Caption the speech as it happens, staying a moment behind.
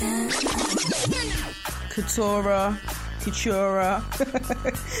Coutura.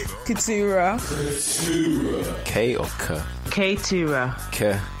 K or K? Coutura.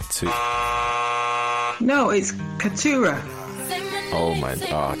 No, it's Coutura. Oh my,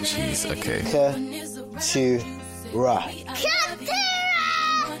 jeez, okay. Coutura.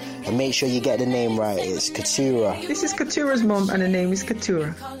 And make sure you get the name right, it's Coutura. This is Coutura's mum and her name is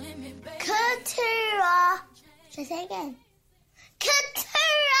Coutura. Coutura. Should I say it again? Coutura.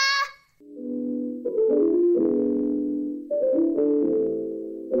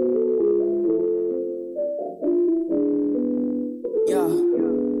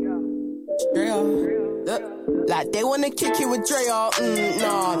 Like they wanna kick you with Drea,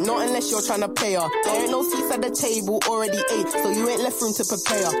 nah, not unless you're tryna pay her. There ain't no seats at the table, already ate, so you ain't left room to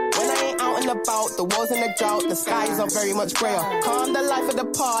prepare. When I ain't out and about, the world's in a drought, the skies are very much greyer. Calm the life of the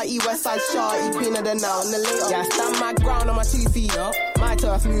party, west side shawty, queen of the now and the later. Yeah, I stand my ground on my 2 feet, my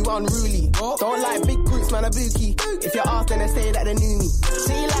turf move unruly. Don't like big groups, man, a bookie. If you're asked, then they say that they knew me.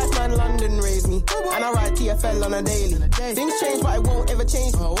 See life, man, London raised me, and I ride TFL on a daily. Things change, but it won't ever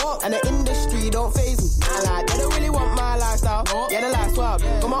change me, and the industry don't faze me. I like, they don't really want my lifestyle. Yeah, the life's wild.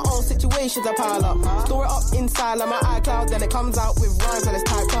 Got my own situations to pile up. Store it up inside like my iCloud, then it comes out with rhymes and it's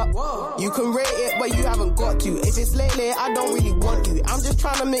typed up. You can rate it, but you haven't got to. If it's lately, I don't really want you. I'm just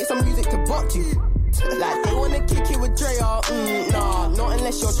trying to make some music to bot you. Like they wanna kick you with Drea, nah, not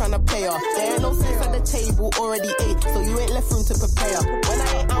unless you're tryna pay her. There ain't no seats at the table, already ate, so you ain't left room to prepare. When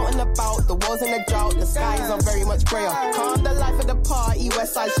I ain't out and about, the world's in a drought, the skies are very much greyer. Calm the life of the party,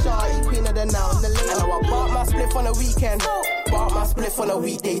 west side shawty, queen of the now and the later. And I bought my spliff on a weekend, bought my spliff on a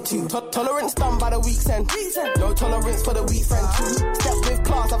weekday too. Tolerance done by the week's end, no tolerance for the weak friend too. Step with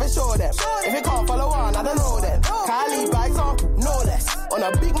class, I've show them. If you can't follow on, I don't know them. Kylie by example, no less. On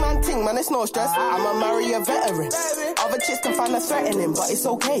a big man ting, man, it's no stress. I'ma marry a veteran. Other chicks can find her threatening, but it's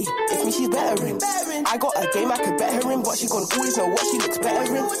okay. It's me she's better in. I got a game I could bet her in, but she gon' always know what she looks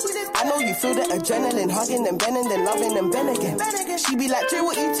better in. I know you feel the adrenaline, hugging them, bending them, loving them, then again. She be like, Dre,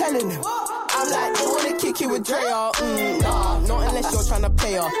 what you telling him? I'm like, they wanna kick you with Drea, nah, not unless you're tryna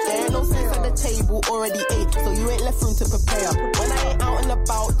pay her. There ain't no seats at the table, already ate, so you ain't left room to prepare. When I ain't out and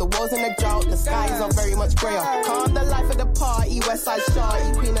about, the world's in a drought, the skies are very much greyer. Calm the life of the party, west side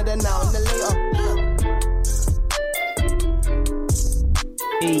shawty, queen of the now and the later.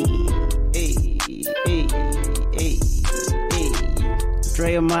 Hey.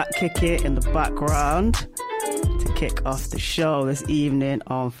 Dre and Matt kick it in the background to kick off the show this evening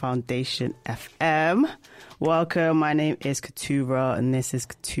on Foundation FM. Welcome, my name is Coutura and this is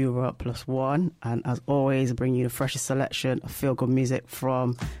Coutura Plus One, and as always I bring you the freshest selection of feel-good music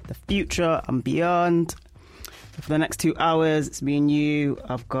from the future and beyond. For the next 2 hours, it's me and you.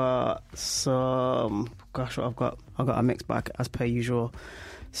 I've got some, I've got a mixed bag as per usual.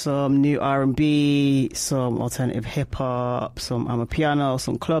 Some new R&B, some alternative hip-hop, some amapiano,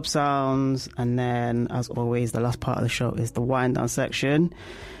 some club sounds, and then, as always, the last part of the show is the wind-down section.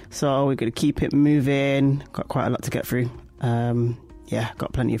 So we're going to keep it moving. Got quite a lot to get through.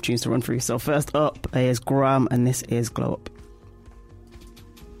 Got plenty of tunes to run through. So first up is Graham, and this is Glow Up.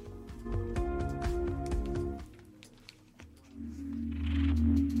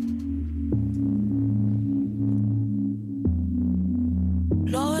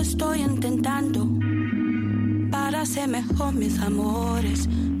 Lo estoy intentando para ser mejor, mis amores,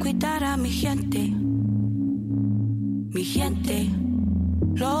 cuidar a mi gente.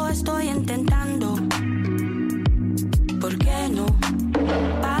 Lo estoy intentando, ¿por qué no?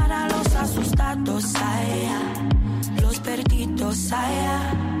 Para los asustados, los perdidos,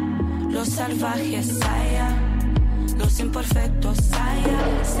 los salvajes, los imperfectos,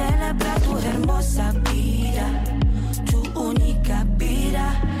 celebra tu hermosa vida. Tu única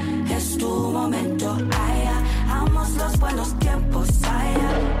vida es tu momento, amos los buenos tiempos,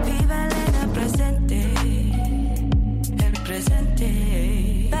 vive en el presente,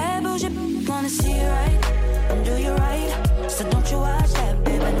 Baby, you wanna see it right, and do you right, so don't you watch that,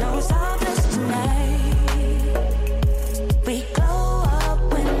 baby, no, it's all this tonight. We glow up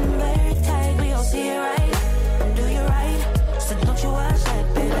when we're tight, we all see it right, and do you right, so don't you watch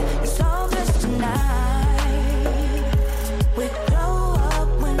that, baby, it's all this tonight. We glow up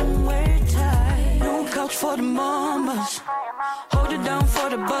when we're tight. No couch for the mamas, hold it down for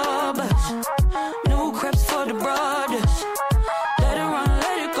the bubbas. No crepes for the brothers, let it run,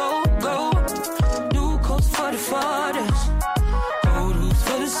 let it go, go. New coats for the fathers, old hoops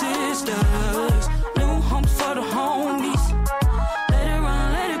for the sisters. New homes for the homies, let it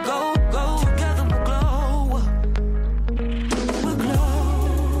run, let it go, go. Together we glow up, we glow.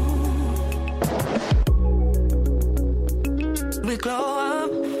 We glow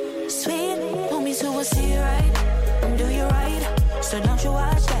up, sweet homies who will see So don't you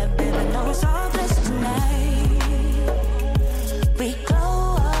watch that, baby. No, it's all just tonight. We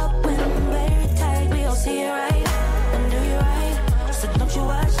glow up when we're tight. We all see it right and do you right. So don't you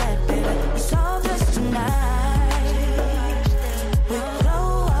watch that, baby. It's all just tonight. We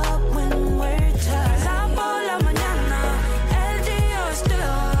glow up when we're tight. Sapo la mañana, el día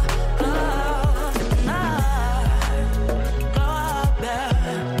still glow tonight. Glow up,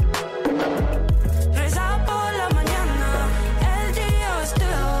 yeah. Sapo la mañana, el día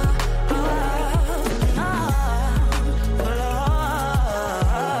still glow tonight.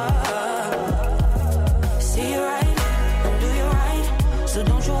 See you right and do you right. So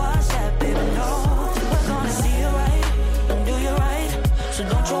don't you watch that, baby, no. We're gonna see you right and do you right. So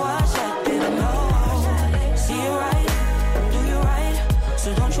don't you watch that, baby, no. See you right and do you right.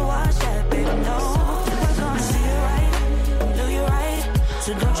 So don't you watch that, baby, no. We're gonna see you right and do you right.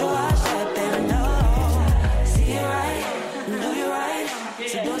 So don't you watch that, baby, no. See you right and do you right.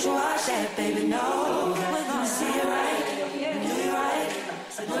 So don't you watch that, baby, no. We're gonna see you right and do you right.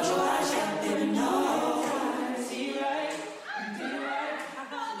 So don't you watch that, baby, no. See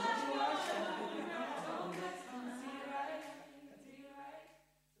you right and do you right.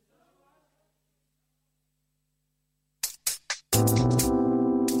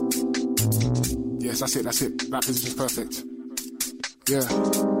 Yes, that's it. That position's perfect. Yeah.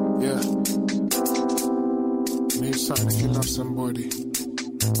 Need something if you love somebody.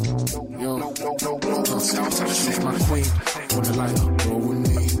 Yo, she's my queen. Wanna light up, roll with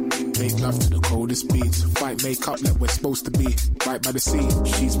me. Make love to the coldest beats. Fight, make up like we're supposed to be. Right by the sea,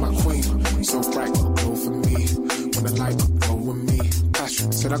 she's my queen. So bright, roll for me. Wanna light up, roll with me.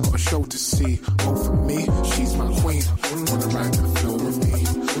 Passion, said I got a show to see. Roll for me, she's my queen. Wanna ride the flow with me.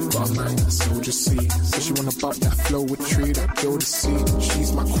 Got a mind, so just see. Said she wanna bump that flow with tree, that build the sea.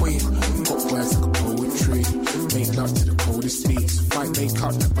 She's my queen. Got words like a poetry. Make love to the coldest beats. Fight, make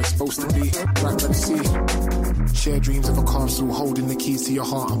up like we're supposed to be. Right by the sea. Share dreams of a castle, holding the keys to your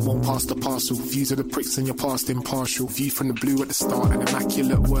heart and won't pass the parcel. Views of the pricks in your past impartial. View from the blue at the start, an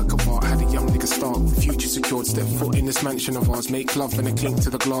immaculate work of art. Had a young nigga start, future secured. Step foot in this mansion of ours. Make love and a clink to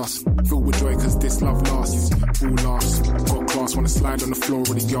the glass. Filled with joy cause this love lasts. All lasts. Got class, wanna slide on the floor of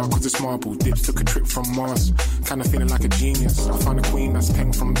the yard cause it's marble. Dips took a trip from Mars. Kinda feeling like a genius. I found a queen that's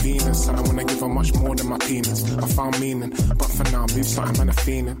peng from Venus. And I wanna give her much more than my penis. I found meaning, but for now, move something man a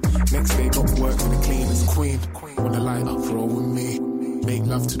feeling. Next day got work for the cleaners. Queen, wanna light up, roll with me. Make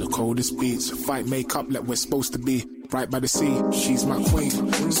love to the coldest beats. Fight, make up like we're supposed to be. Right by the sea, she's my queen.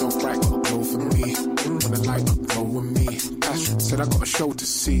 So bright, roll for me. Wanna light up, roll with me. Passion, said I got a show to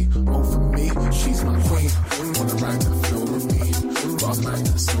see. Roll for me, she's my queen. Wanna ride the flow with me. Got a mind,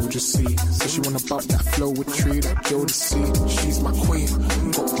 so just see. Said she wanna bump that flow with tree, that build the sea. She's my queen.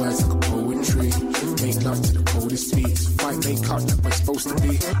 Got words like a poetry. Make love to the coldest beats. Fight, make up like we're supposed to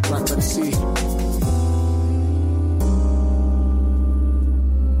be. Right by the sea.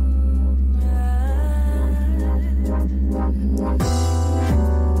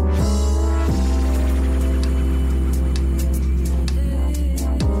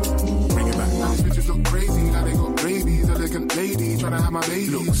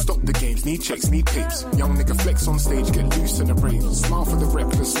 Look, stop the games, need checks, need tapes. Young nigga flex on stage, get loose and the brave. Smile for the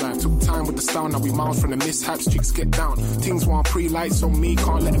reckless life, took time with the style. Now we miles from the mishaps, chicks get down. Things want pre-lights on me,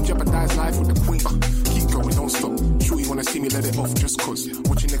 can't let them jeopardize life with the queen. Keep going, don't stop. Shorty wanna see me let it off just cause.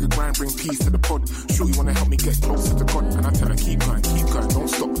 Watch a nigga grind, bring peace to the pod. Shorty wanna help me get closer to God. And I tell her keep going, don't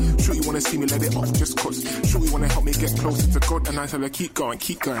stop. Shorty wanna see me let it off just cause. Shorty wanna help me get closer to God. And I tell her keep going,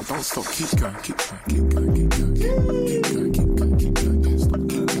 don't stop. Keep going, keep going, keep going, keep going, keep going, keep going, keep going,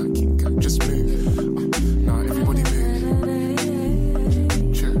 keep going. Just move. Now everybody move.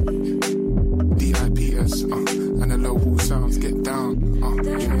 Check. DIPS. And the local sounds get down.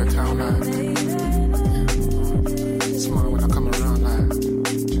 In the town life. Smile when I come around like.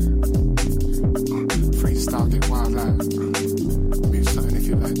 Freestyle get wild like. Move something if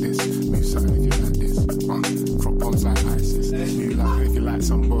you like this. Move something if you like this. Drop bombs like ISIS. Move like if you like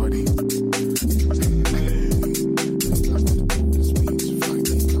somebody.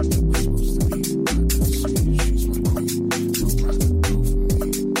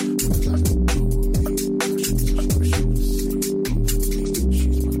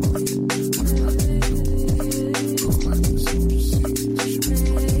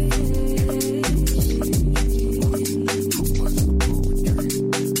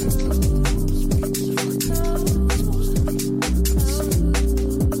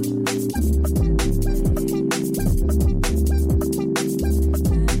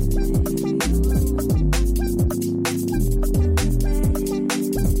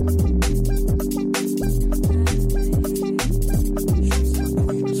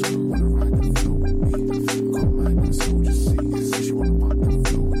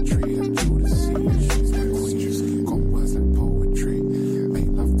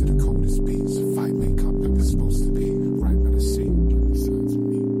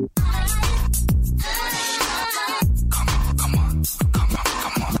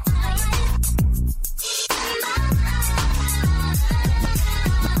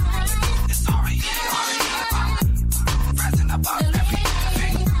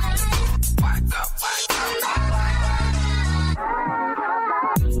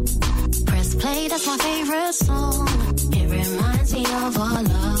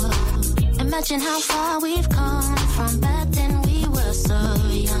 imagine how far we've come from back then we were so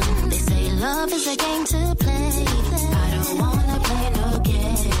young. They say love is a game to play. I don't wanna play no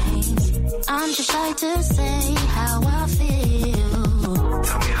games. I'm just shy to say how I feel.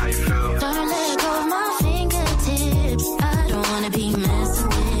 Tell me how you feel. Don't let go of my fingertips. I don't wanna be messing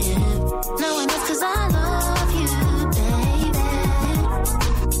with no one else 'cause I love you, baby.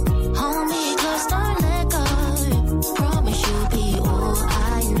 Hold me close, don't let go. Promise you'll be all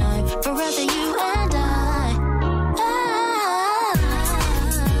I know. Forever you and I.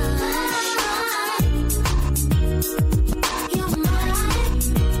 You're mine.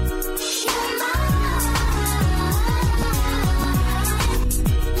 You're mine.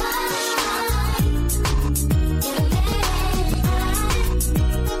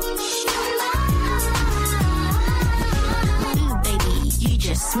 Baby, you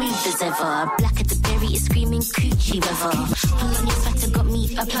just smooth as ever. Black at the berry is screaming coochie weather. Pull on your sweater got me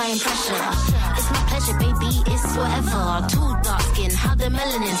applying pressure. It's my pleasure, baby, it's whatever. Tall dark skin, how the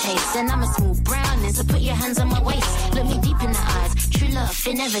melanin tastes. And I'm a small brownie, so put your hands on my waist. Look me deep in the eyes, true love,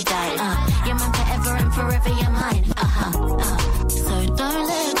 it never died. You're mine forever and forever you're mine. So don't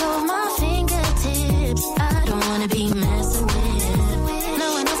let go of my fingertips. I don't wanna be messing with no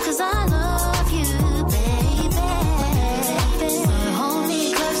one else 'cause I love you, baby. So hold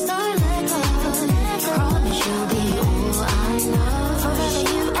me close, don't let go. Promise you'll be all I know. Forever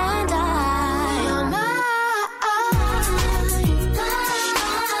you and I. You're mine.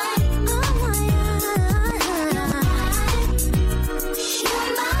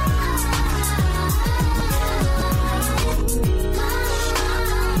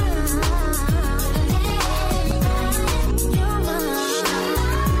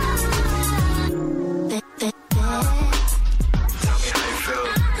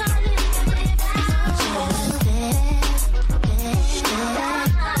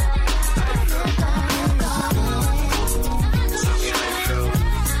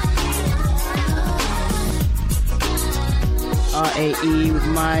 R.A.E. with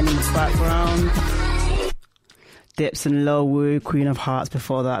Mine in the background. Dips and Lowwood, Queen of Hearts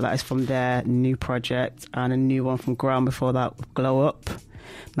before that. That is from their new project. And a new one from Ground before that, Glow Up.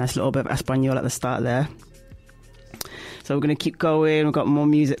 Nice little bit of Espanol at the start there. So we're going to keep going. We've got more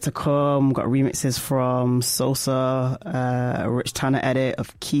music to come. We've got remixes from Sosa, a Rich Tanner edit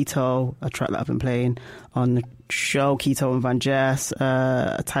of Keto, a track that I've been playing on the show, Keto and Van Jess,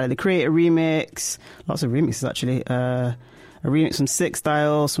 a Tyler the Creator remix, lots of remixes actually, a remix from Six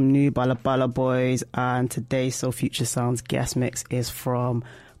Style, some new Bala Bala Boys, and today's So Future Sounds guest mix is from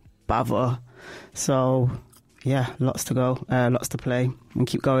Bava. So yeah, lots to go, lots to play, and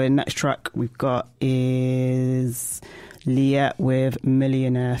keep going. Next track we've got is Liet with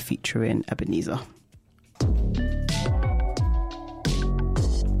Millionaire featuring Ebenezer.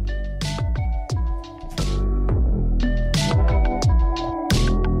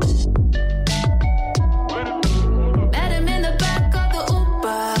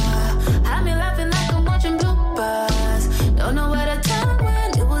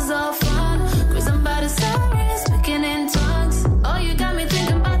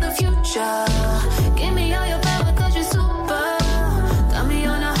 Give me all your power 'cause you're super. Got me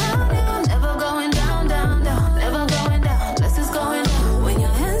on a high, never going down, down, down, never going down. Less is going down. When your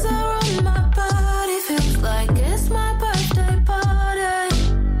hands are on my body, feels like it's my birthday party.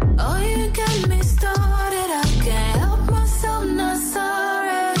 Oh, you get me started, I can't help myself, not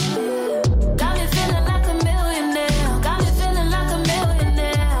sorry. Got me feeling like a millionaire. Got me feeling like a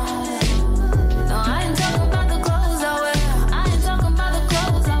millionaire. No, I ain't talking about the clothes I wear. I ain't talking about the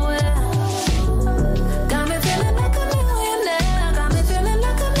clothes I wear. Got me feeling like a millionaire. Got me feeling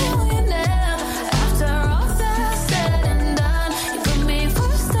like a millionaire. After all said and done, you put me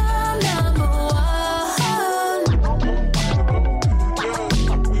first time number one.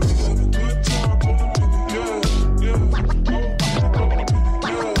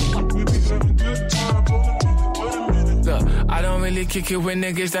 Look, I don't really kick it with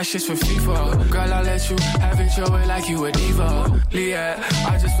niggas, that shit's for FIFA. Girl, I let you have it your way like you a diva. Leah,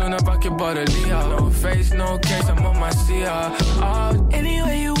 I just wanna rock your body, Leah. No face, no case, I'm on my Cia. Any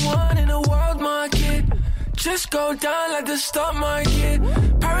way you want in the world market. Just go down like the stock market.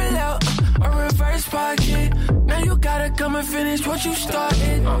 Parallel, or reverse pocket. Now you gotta come and finish what you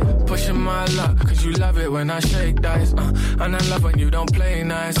started. Pushing my luck, 'cause you love it when I shake dice. And I love when you don't play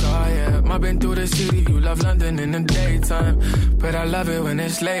nice, oh yeah. I've been through the city, you love London in the daytime. But I love it when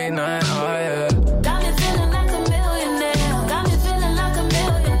it's late night, oh yeah. Got me feeling like a millionaire. Got me feeling like a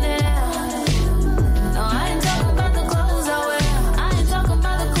millionaire. No, I ain't talking about the clothes I wear. I ain't talking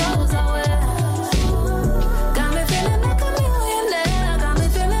about the clothes I wear. Got me feeling like a millionaire. Got me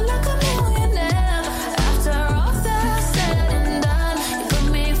feeling like a millionaire.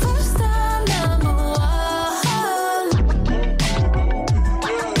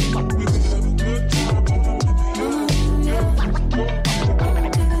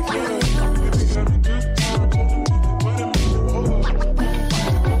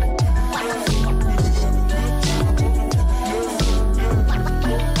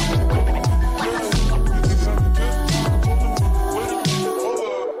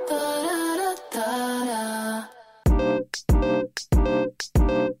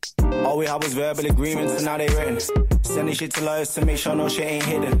 we had was verbal agreements and now they written. Sending shit to lawyers to make sure no shit ain't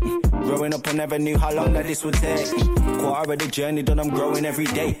hidden. Growing up I never knew how long that this would take. Quarter of the journey done, I'm growing every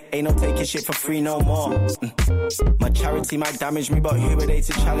day. Ain't no taking shit for free no more. My charity might damage me, but who are they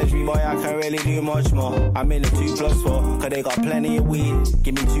to challenge me? Boy, I can't really do much more. I'm in a 2+4, cause they got plenty of weed.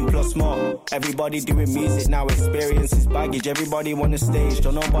 Give me 2+ more. Everybody doing music now, experience is baggage. Everybody want a stage,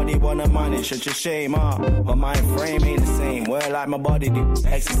 don't nobody wanna manage. Such a shame, but my frame ain't the same. Well, like my body do,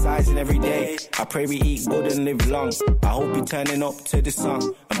 exercising every day. I pray we eat good and live long. I hope you turning up to the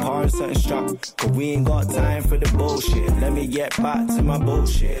song and pouring something strong, cause we ain't got time for the bullshit. Let me get back to my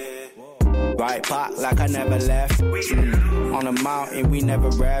bullshit. Right back like I never left. On a mountain we never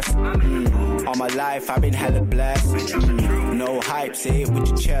rest. All my life I've been hella blessed. No hype, say it with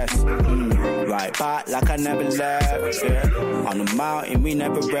your chest. Right back like I never left. Yeah. On a mountain we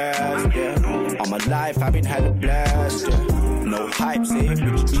never rest. Yeah. All my life I've been hella blessed. Yeah. No hype, say it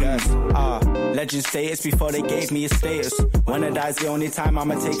with your chest. Legend status before they gave me a status. When I die's the only time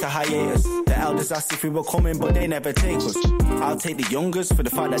I'ma take a hiatus. The elders asked if we were coming, but they never take us. I'll take the youngers for the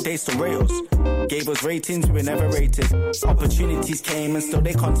fact that they still rate us. Gave us ratings, we were never rated. Opportunities came and still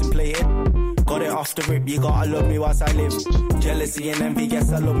they contemplated. Got it off the rip, you gotta love me whilst I live. Jealousy and envy,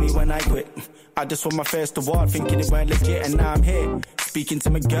 guess I love me when I quit. I just won my first award, thinking it weren't legit, and now I'm here. Speaking to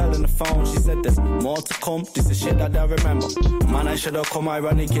my girl on the phone, she said there's more to come. This is shit that I remember. Man, I should've come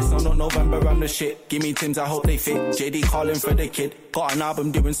ironic, it's not November, I'm the shit. Give me Tims, I hope they fit. JD calling for the kid. Got an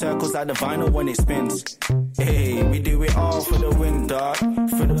album doing circles like the vinyl when it spins. Hey, we do it all for the win, dog.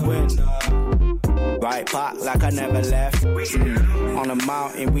 For the win. Right back like I never left. On a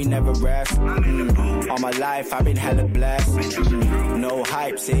mountain we never rest. All my life I've been hella blessed. No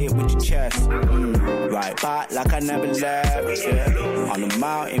hype, say it with your chest. Right back like I never left. Yeah. On the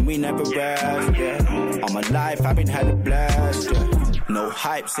mountain we never rest. Yeah. All my life I've been hella blessed. Yeah. No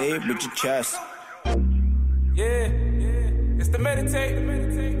hype, say it with your chest. Yeah, it's the meditate.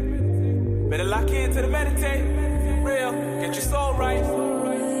 Better lock into the meditate. For real, get your soul right.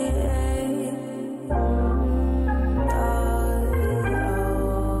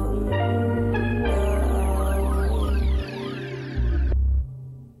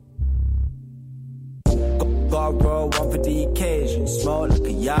 Got roll one for the occasion. Smoke like a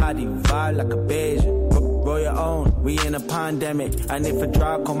yardie, vibe like a Bayesian. Roll your own, we in a pandemic. And if a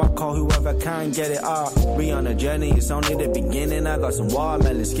drought come, I call whoever can get it out. We on a journey, it's only the beginning. I got some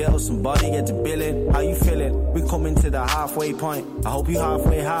watermelon, Skittles, somebody get to billing. How you feeling? We coming to the halfway point. I hope you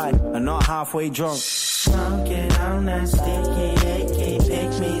halfway high and not halfway drunk. Smoking on that sticky AK,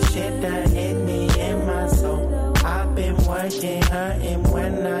 pick me shit that hit me in my soul. I've been working, hurting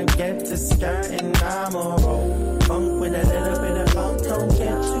when I get to skirting, I'm a roll. Funk with a little bit of funk, don't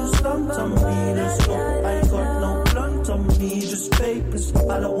get too slumped on me, let's go. I got no blunt on me, just papers.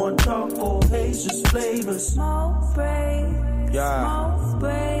 I don't want charcoal, haze, just flavors. Smoke break. Yeah. Smoke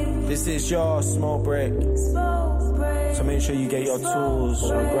break. This is your smoke break. Smoke break. So make sure you get your tools,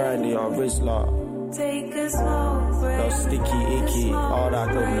 your grandy, your wrist lock. Take a smoke break. Your sticky, icky, all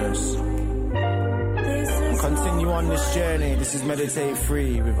that goodness. Continue on this journey. This is Meditate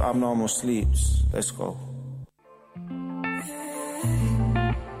Free with Abnormal Sleeps. Let's go.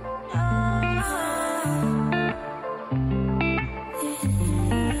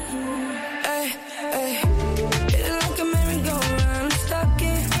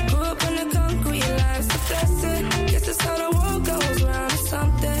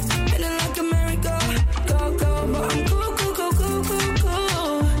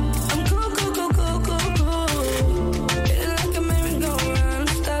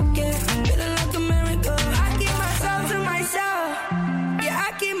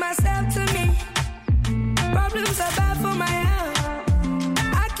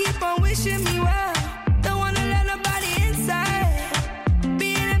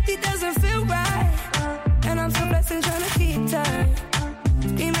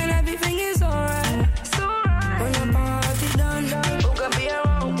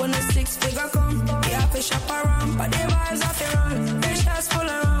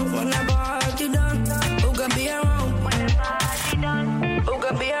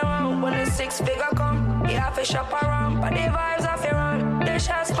 Shop around, but the vibes off your run. The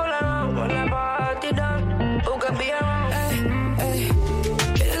shots full around when I party done. Who could be around? Hey,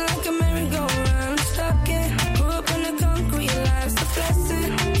 feeling like a merry-go-round, stuck in. Grew up in the concrete, life's a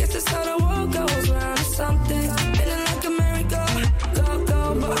blessing. Guess that's how the world goes round or something. Feeling like a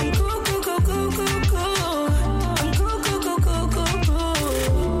merry-go-go, but I'm cool. I'm cool.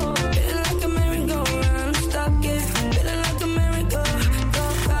 Feeling like a merry-go-round, stuck in. Feeling like a merry-go.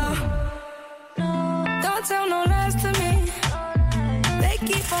 Don't tell no lies to me. They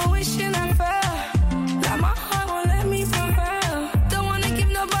keep on wishing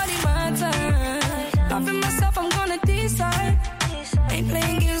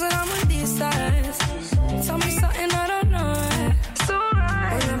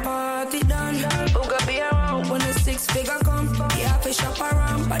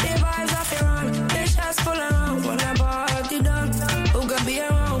vibes off your run. The shots full around when the party done. Who could be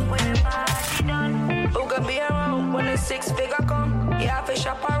around when the party done? Who could be around when the 6-figure come? You have to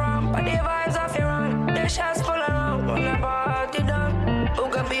shop around, but the vibes off your run. The shots full around when the party done. Who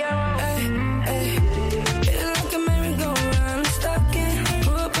could be around? Hey, hey. It's like a merry-go-round, stuck in.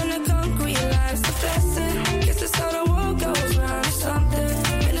 Grew up in the concrete, life's a blessing. Guess that's how the world goes round or something.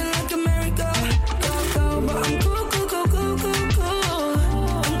 Feeling like a merry-go-go, but I'm cool, cool, cool, cool, cool, cool.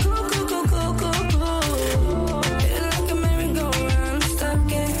 I'm cool, cool, cool, cool, cool, cool. Feeling like a merry-go-round,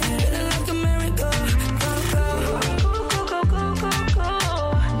 stuck in. Feeling like a merry-go-go. I'm cool, cool, cool, cool, cool,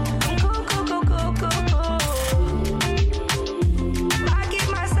 cool. I'm cool, cool, cool, cool, cool, cool. I keep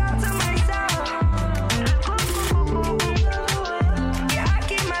myself to myself. Yeah, I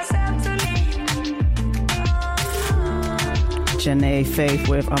keep myself to me. Janae Faith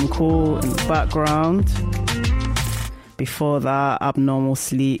with I'm Cool in the background. Before that, Abnormal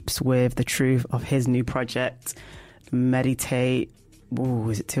Sleeps with The Truth of his new project, Meditate. Ooh,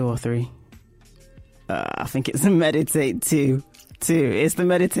 is it 2 or 3? I think it's the Meditate 2. It's the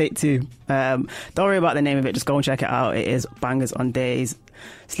Meditate 2. Don't worry about the name of it, just go and check it out. It is bangers on days.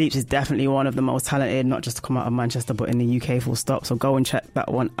 Sleeps is definitely one of the most talented, not just to come out of Manchester, but in the UK, full stop. So go and check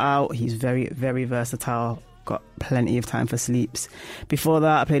that one out. He's very, very versatile. Got plenty of time for Sleeps. Before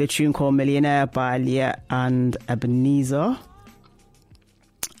that, I played a tune called Millionaire by Liet and Ebenezer.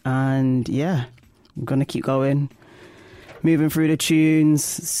 And yeah, I'm going to keep going. Moving through the tunes.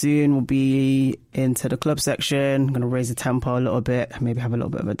 Soon we'll be into the club section. I'm going to raise the tempo a little bit. Maybe have a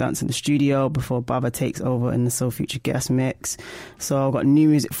little bit of a dance in the studio before Baba takes over in the Soul Future guest mix. So I've got new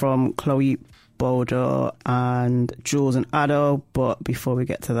music from Chloe Boulder and Jules and Addo. But before we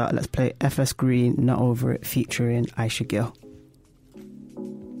get to that, let's play FS Green, Not Over It, featuring Aisha Gill.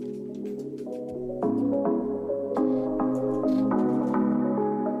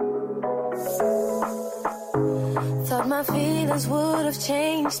 Thought my feelings would have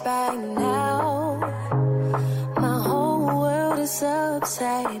changed by now. My whole world is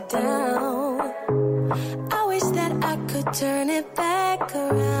upside down. I wish that I could turn it back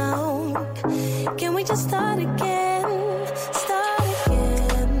around. Can we just start again? Start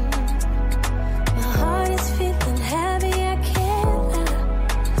again. My heart is feeling heavy, I can't lie.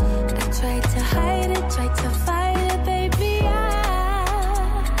 I tried to hide it, tried to fight it, baby. I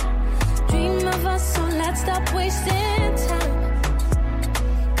dream of us, so let's stop wasting time.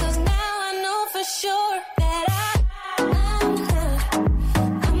 'Cause now I know for sure that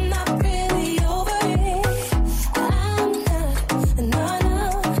I'm not really over it. I'm not, no,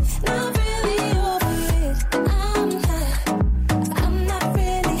 not really over it. I'm not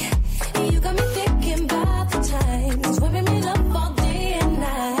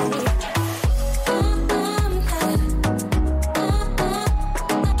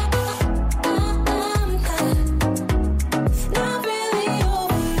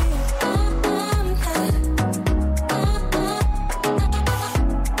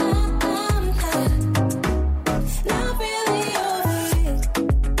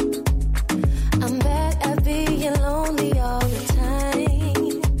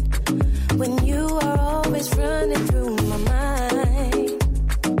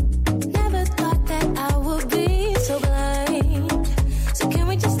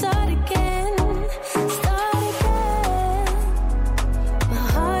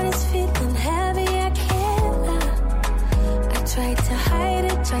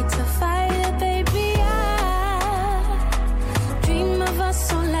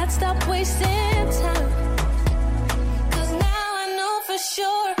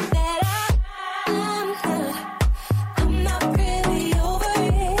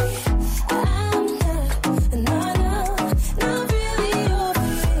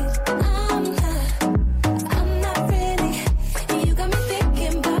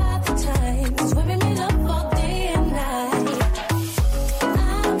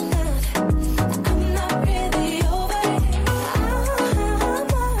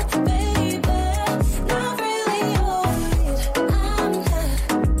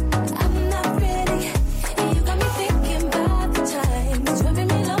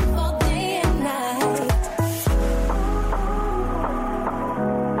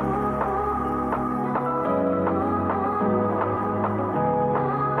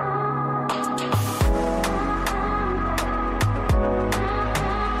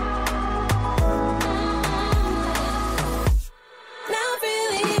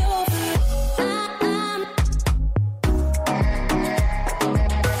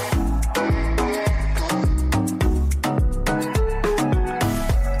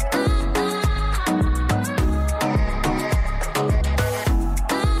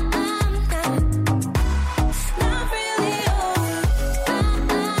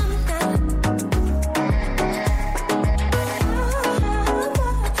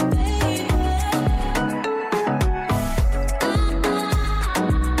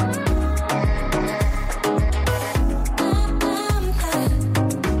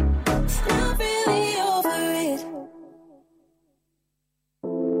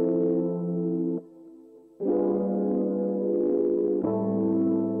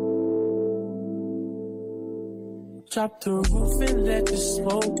Drop the roof and let the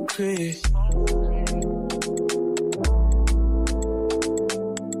smoke clear.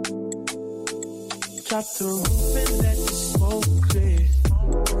 Drop the roof and let the smoke clear.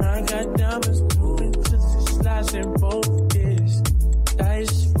 I got diamonds moving to the slides in both ears.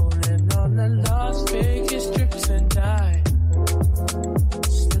 Dice rolling on the Las Vegas strips and die.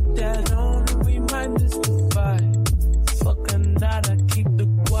 Slip that on and we might miss the fight. Fuck a night, I keep the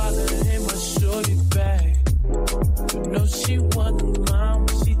guala in my shorty bag. You know she wasn't mine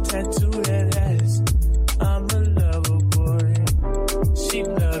when she tattooed that ass. I'm a lover boy, she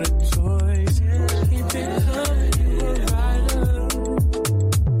love the toys. Keep it coming, you a rider.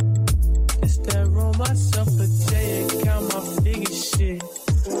 It's that roll myself a day and count my figure shit.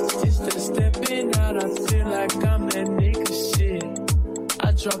 It's that stepping out, I feel like I'm that nigga shit.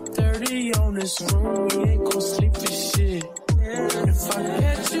 I dropped 30 on this room, we ain't gon' sleep for shit. If I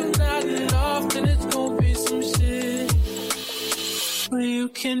catch you nodding off, then it's gon' be some shit. Well, you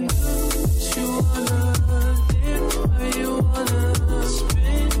can do what you wanna, live how you wanna,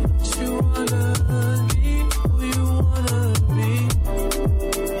 spin what you wanna, be who you wanna be.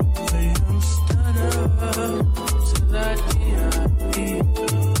 But you don't stutter till I D.I.E. You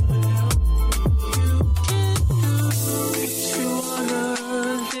can do what you wanna,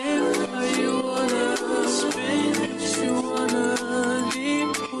 live how you wanna, spin what you wanna, be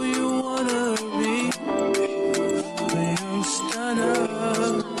who you wanna be. But you don't stutter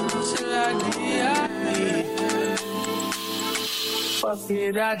till I D.I.E. Fuck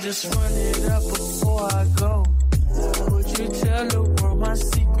it, I just run it up before I go. Would you tell the world my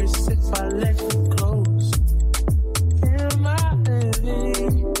secrets if I let you close? In my head,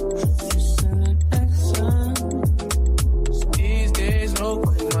 you send an accent. These days, no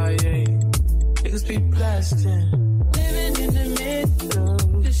quick, my niggas be blasting. Living in the middle,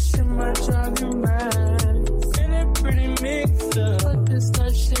 this shit might drive you mad. Feeling pretty mixed up, but this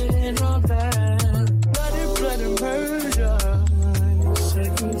type shit ain't all bad. Blood and murder,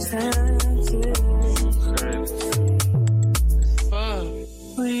 circumstances. Fuck.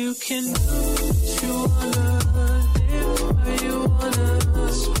 Well, you can do what you wanna, live how you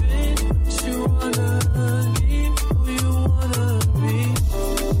wanna, spin what you wanna, be who you wanna be.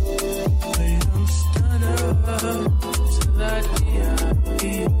 But you don't stutter till I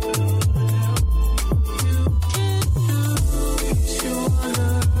D.I.E. You can do what you wanna,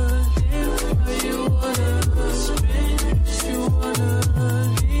 live how you wanna, spin what you wanna,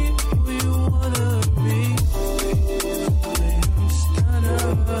 be who you wanna be. But you don't stutter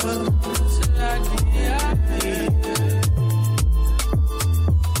till I D.I.E.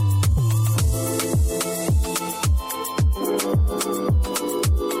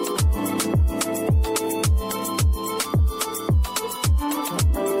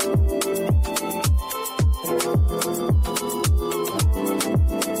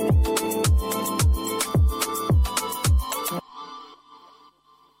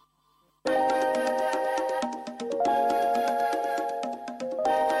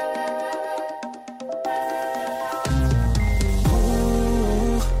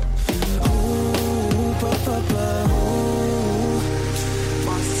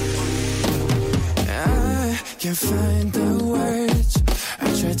 Can't find the words. I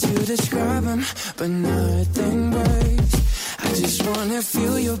try to describe them, but nothing works. I just wanna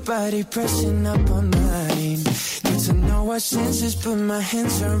feel your body pressing up on mine. Get to know our senses, put my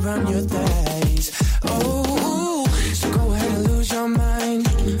hands around your thighs. Oh, so go ahead and lose your mind.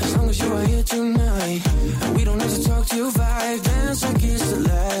 As long as you are here tonight, and we don't have to talk to vibe. Dance like it's the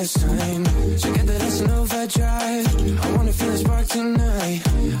last time. So get that ass in overdrive. I wanna feel the spark tonight.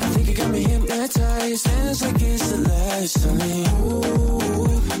 I think you got me hypnotized. Dance like it's the last time.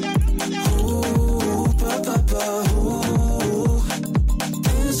 Ooh, ooh, ba ba ba, ooh.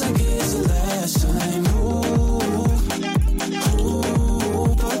 Dance like it's the last time. Ooh,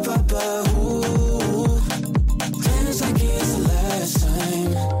 ooh, ba ba ba, ooh. Dance like it's the last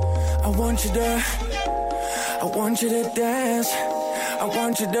time. I want you to dance. I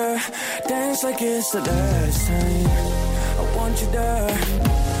want you to dance like it's the last time. I want you to dance.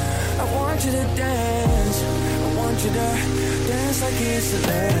 I want you to dance like it's the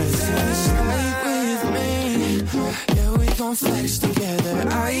last time. Stay with me. Yeah, we gon' flex together.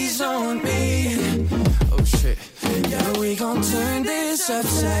 Eyes on me. Oh shit. Yeah, we gon' turn this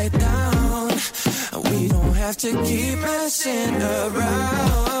upside down. We don't have to keep messing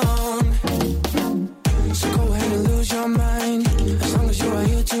around. So go ahead and lose your mind. As long as you are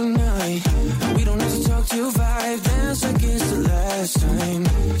here tonight, we don't have to talk to vibe. Dance like it's the last time.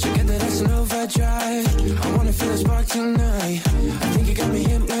 So get that ass in overdrive. I wanna feel the spark tonight. I think you got me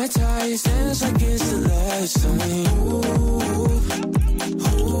hypnotized. Dance like it's the last last time. Ooh,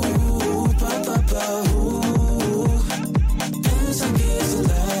 ba ba ba, ooh. Dance like it's the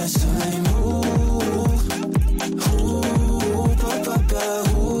last time. Ooh, ba ba ba,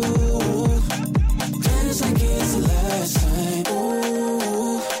 ooh. Dance like it's the last time.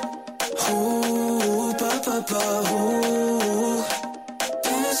 Ooh, ba ba ba, ooh.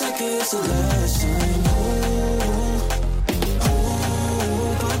 Dance like it's the last time.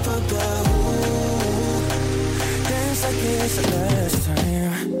 It's the last time.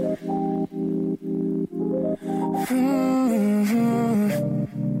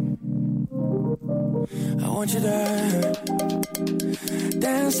 I want you to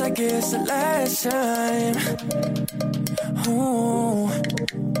dance like it's the last time. Ooh.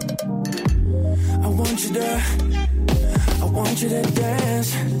 I want you to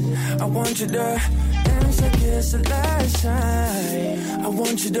dance. I want you to dance like it's the last time. I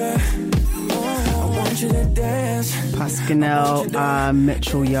want you to dance. Pascal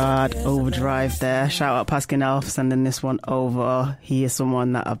Mitchell Yard, Overdrive there. Shout out Pascal for sending this one over. He is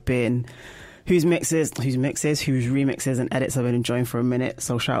someone that I've been whose remixes and edits I've been enjoying for a minute.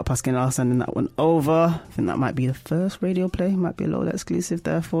 So shout out Pascal sending that one over. I think that might be the first radio play. Might be a little exclusive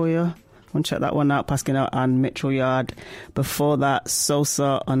there for you. Want to check that one out, Pascal and Mitchell Yard. Before that,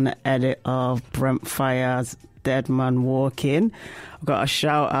 Sosa on the edit of Brent Faiyaz's Dead Man Walking. I've got a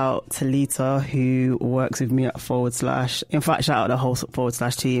shout out to Lita, who works with me at /. In fact, shout out the whole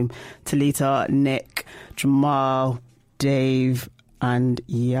 / team. To Lita, Nick, Jamal, Dave, and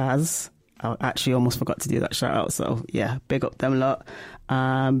Yaz. I actually almost forgot to do that shout out, so yeah, big up them lot.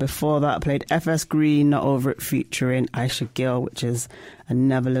 Before that, I played FS Green, Not Over It, featuring Aisha Gill, which is a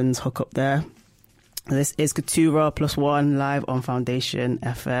Netherlands hookup there. This is Katura +1 live on Foundation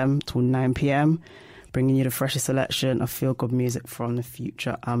FM till 9 p.m. bringing you the freshest selection of feel-good music from the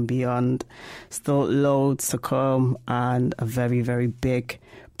future and beyond. Still loads to come, and a very, very big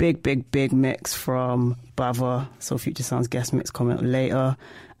mix from Bava. So Future Sounds guest mix coming up later.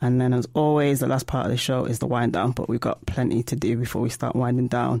 And then, as always, the last part of the show is the wind down, but we've got plenty to do before we start winding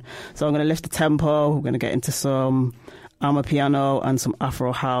down. So I'm going to lift the tempo. We're going to get into some Amapiano and some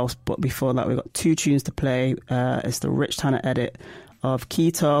Afro House. But before that, we've got two tunes to play. It's the Rich Tanner edit of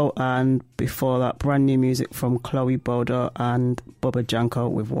Keto, and before that, brand new music from Chloe Boda and Bubba Janko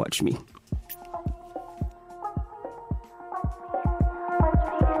with Watch Me.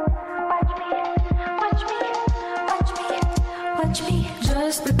 Watch me.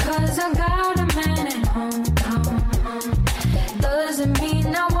 Just because I got a man at home, doesn't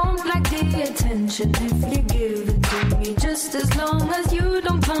mean I won't like the attention if you give it to me. Just as long as you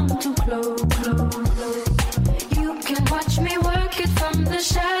don't come too close. You can watch me work it from the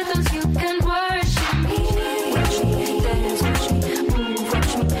shadows. You can worship me. Watch me dance, watch me move,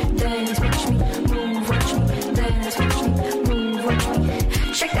 watch me dance, watch me move, watch me dance, watch me move, watch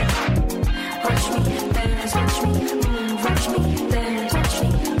me shake that. Watch me dance, watch me move, watch me dance, watch me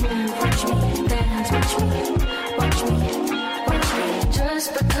move, watch me dance, watch me, watch me, watch me. Just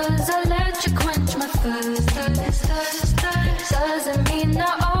because I let you quench my thirst doesn't mean I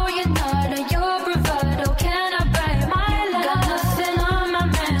owe you none of your bravado. Can I buy my love? Got nothing on my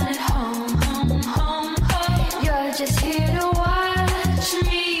man at home. You're just here to watch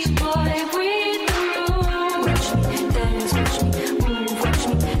me, boy, read the room. Watch me dance, watch me move, watch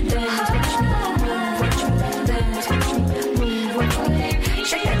me dance, watch me move, watch me dance, watch me move, watch me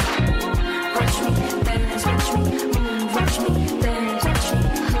shake that. Watch me dance, watch me move, watch me dance, watch me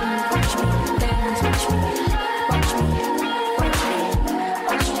move, watch me dance, watch me,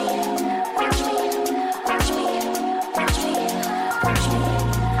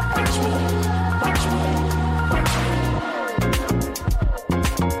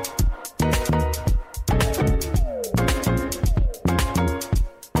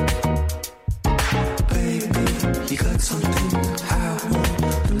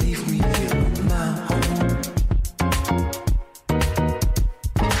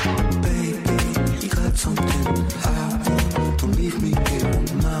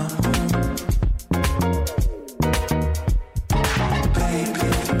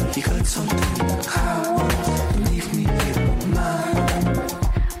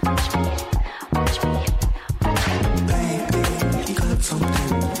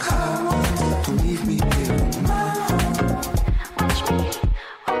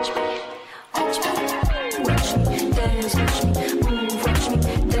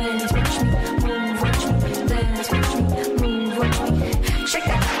 watch me. Shake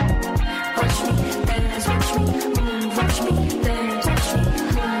that.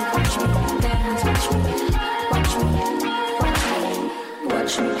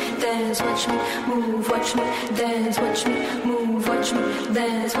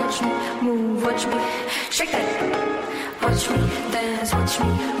 dance, watch me move, watch me shake that. Watch me dance, watch me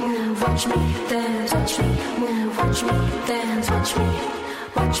move, watch me dance, watch me move, watch me dance, watch me,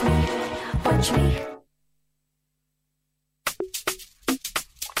 watch me, watch me.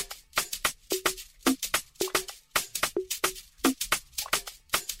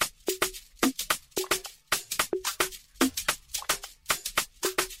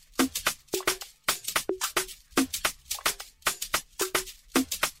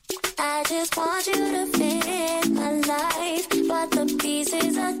 I just want you to fit my life, but the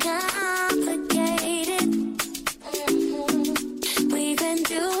pieces are complicated. We've been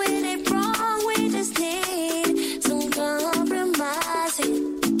doing it wrong, we just need some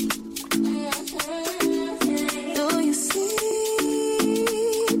compromising. Do you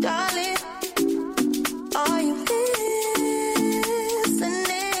see, darling? Are you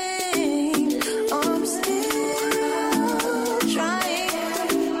listening? I'm still trying.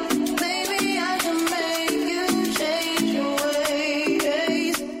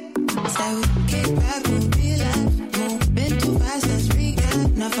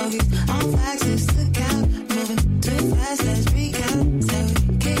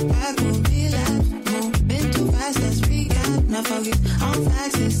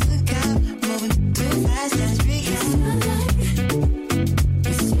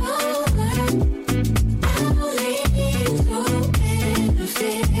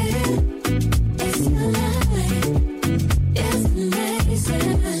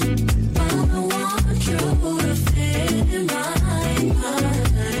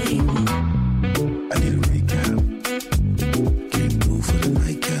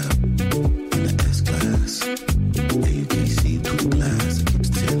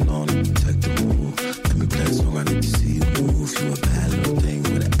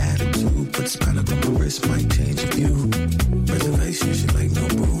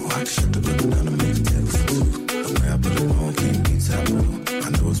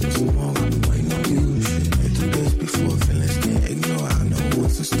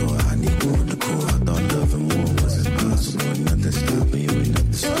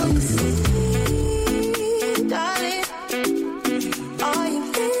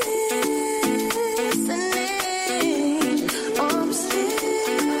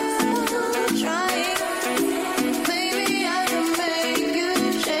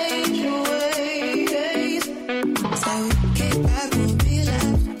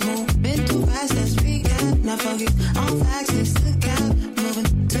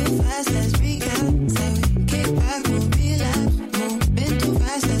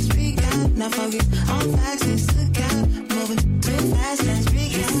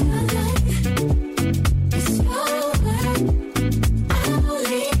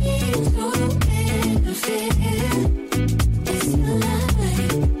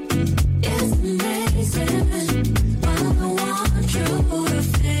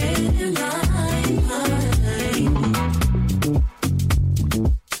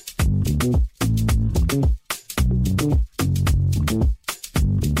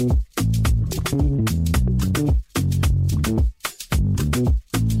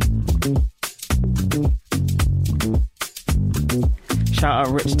 Shout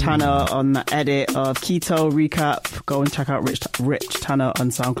out Rich Tanner on the edit of Keto Recap. Go and check out Rich Tanner on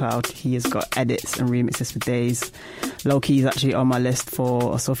SoundCloud. He has got edits and remixes for days. Low-key is actually on my list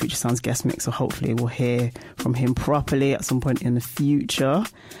for a Soul Future Sounds guest mix, so hopefully we'll hear from him properly at some point in the future.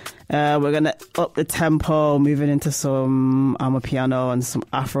 We're going to up the tempo, moving into some Amapiano and some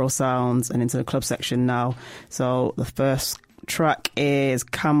Afro sounds and into the club section now. So the first track is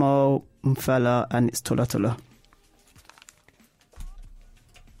Camo Mfela and it's Tula Tula.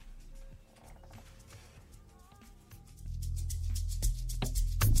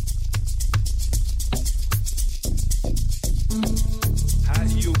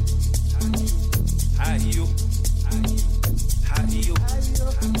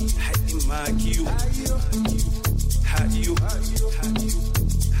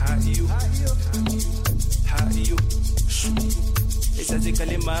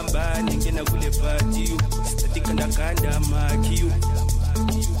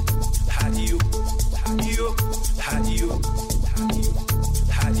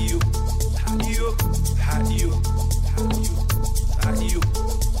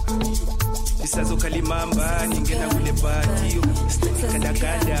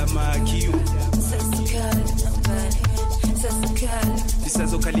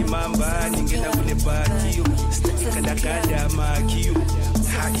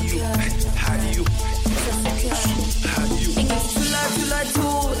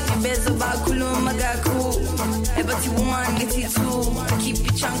 ebati one ngeti two keep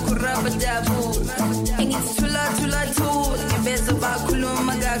chankura badabu ngeti tula two ngebezo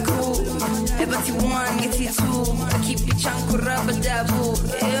bakhuluma kakhulu ebati one ngeti two keep chankura badabu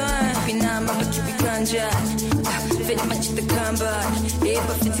pinama bakibi kanjani vele machita kamba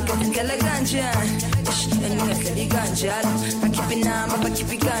bafitika tindlela kanjani engingahlali kanjalo akipinama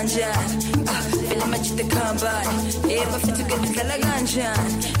bakibi kanjani vele machita kamba bafitika tindlela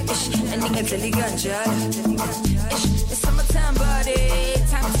kanjani engingahlali kanjalo it's summertime body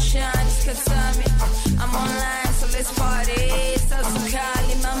time to shine it's cause I'm online so let's party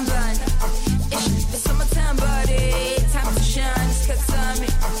Sasukali mambani it's summertime body time to shine it's cause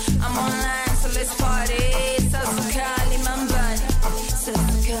I'm online so let's party Sasukali mambani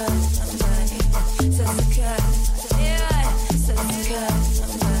Sasukali mambani Sasukali yeah Sasukali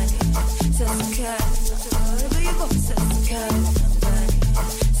mambani Sasukali where you go Sasukali mambani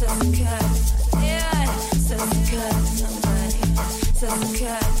Sasukali yeah Sasukali mambani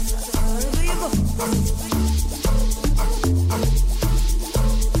Sasukali where you go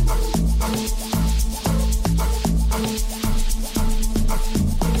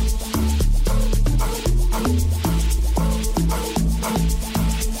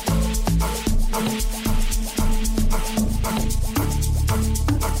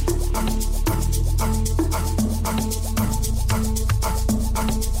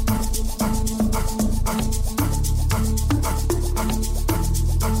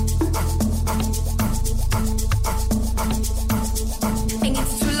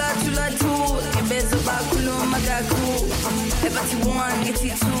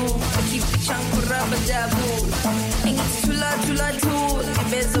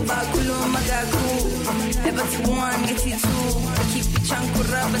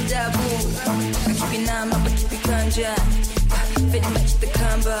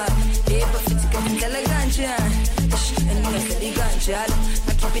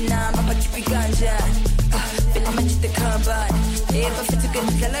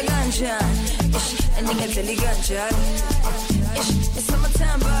It's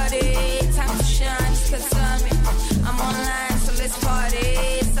summertime body, time to shine, it's cause I'm online, so let's party,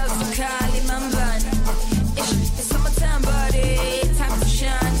 Sasukali mambani. It's summertime body, time to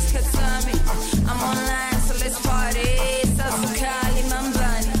shine, it's cause I'm online, so let's party, Sasukali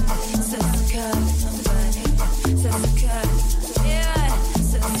mambani. Sasukali mambani, Sasukali, yeah,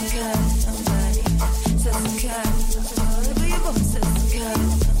 Sasukali mambani, Sasukali, where you go, Sasukali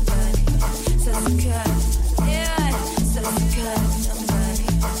mambani, Sasukali.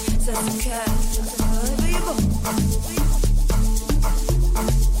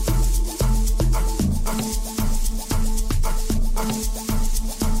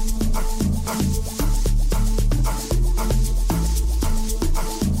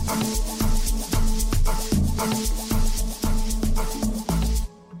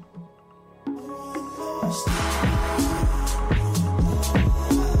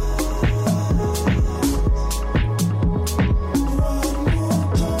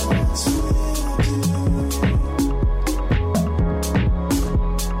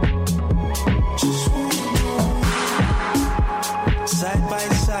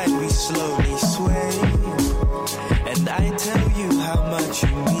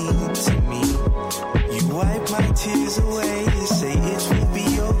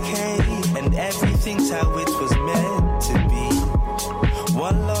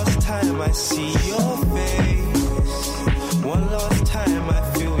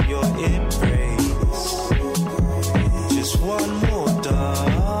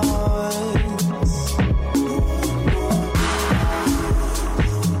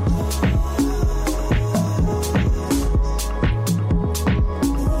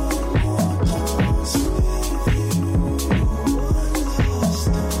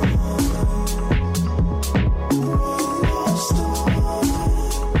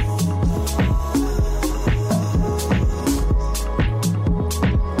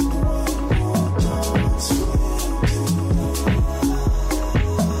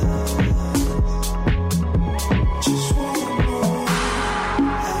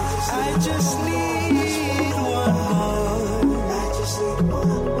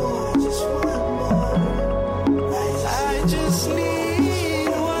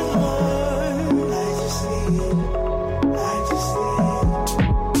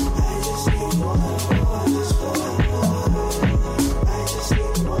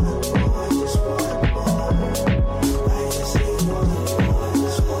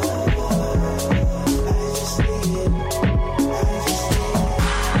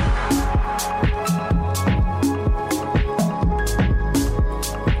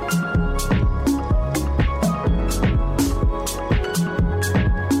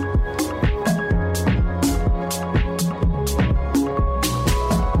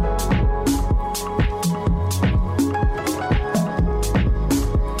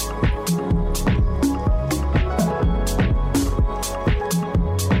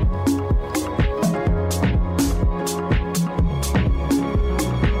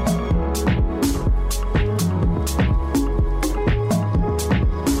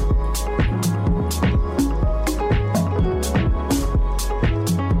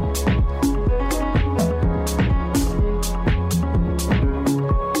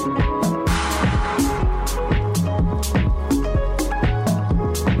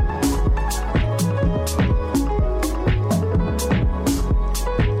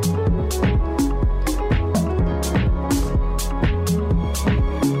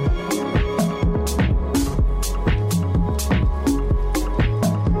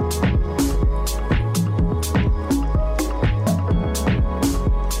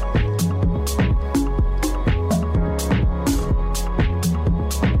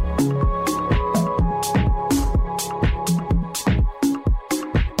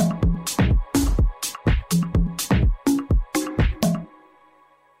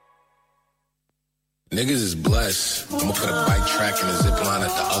 Niggas is blessed. I'm gonna put a bike track and a zip line at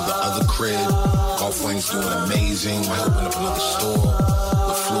the other crib. Golf Wing's doing amazing. Might open up another store.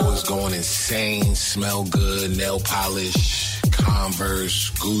 The floor is going insane. Smell good. Nail polish. Converse.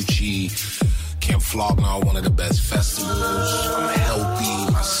 Gucci. Camp Flognar, one of the best festivals. I'm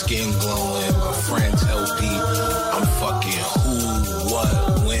healthy. My skin glowing. My friends healthy. I'm fucking who, what,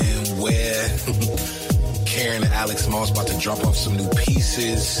 when, where. Karen and Alex Moss about to drop off some new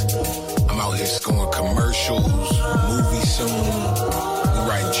pieces. I'm out here scoring commercials, movies soon. We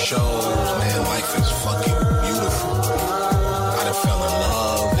writing shows, man. Life is fucking beautiful. I done fell in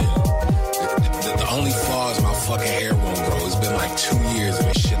love, and the only flaw is my fucking hair won't grow. It's been like 2 years and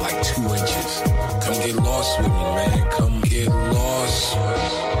this shit like 2 inches. Come get lost with me, man. Come get lost.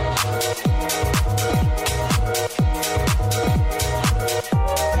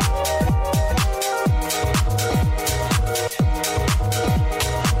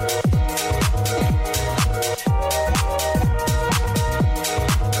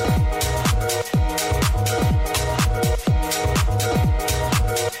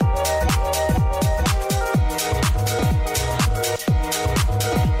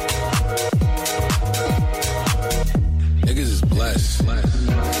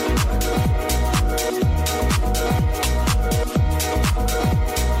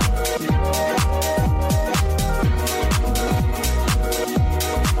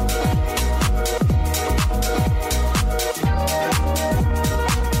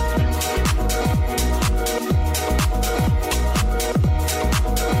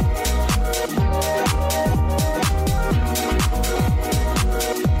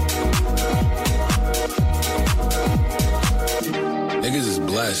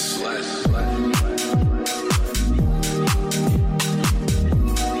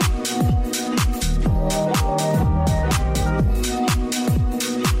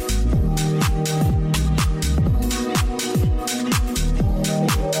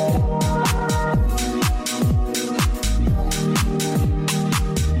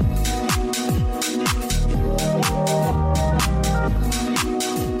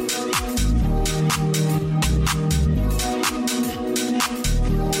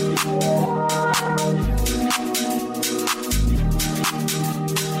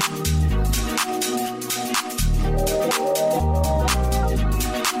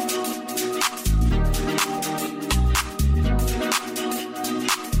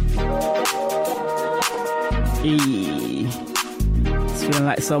 It's feeling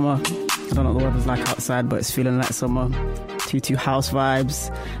like summer. I don't know what the weather's like outside, but it's feeling like summer. 22 house vibes.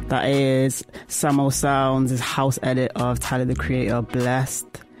 That is Samo Sounds' house edit of Tyler the Creator, Blessed.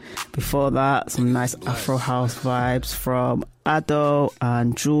 Before that, some nice Afro house vibes from Ado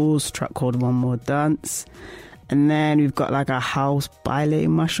and Jules, track called One More Dance. And then we've got like a house baile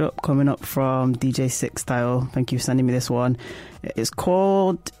mashup coming up from DJ Six Style. Thank you for sending me this one. It's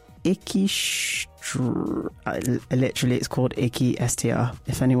called Icky literally it's called Icky STR.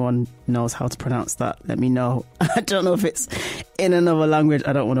 If anyone knows how to pronounce that, let me know. I don't know if it's in another language.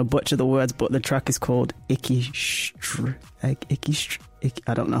 I don't want to butcher the words, but the track is called Icky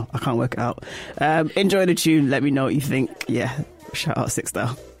I don't know. I can't work it out. Enjoy the tune. Let me know what you think. Yeah, shout out Six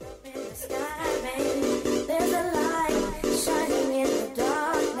Style.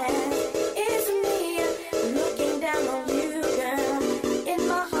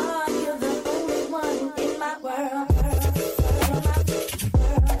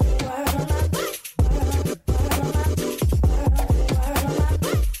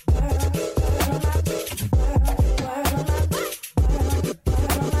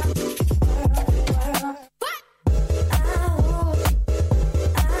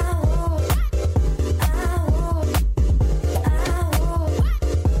 I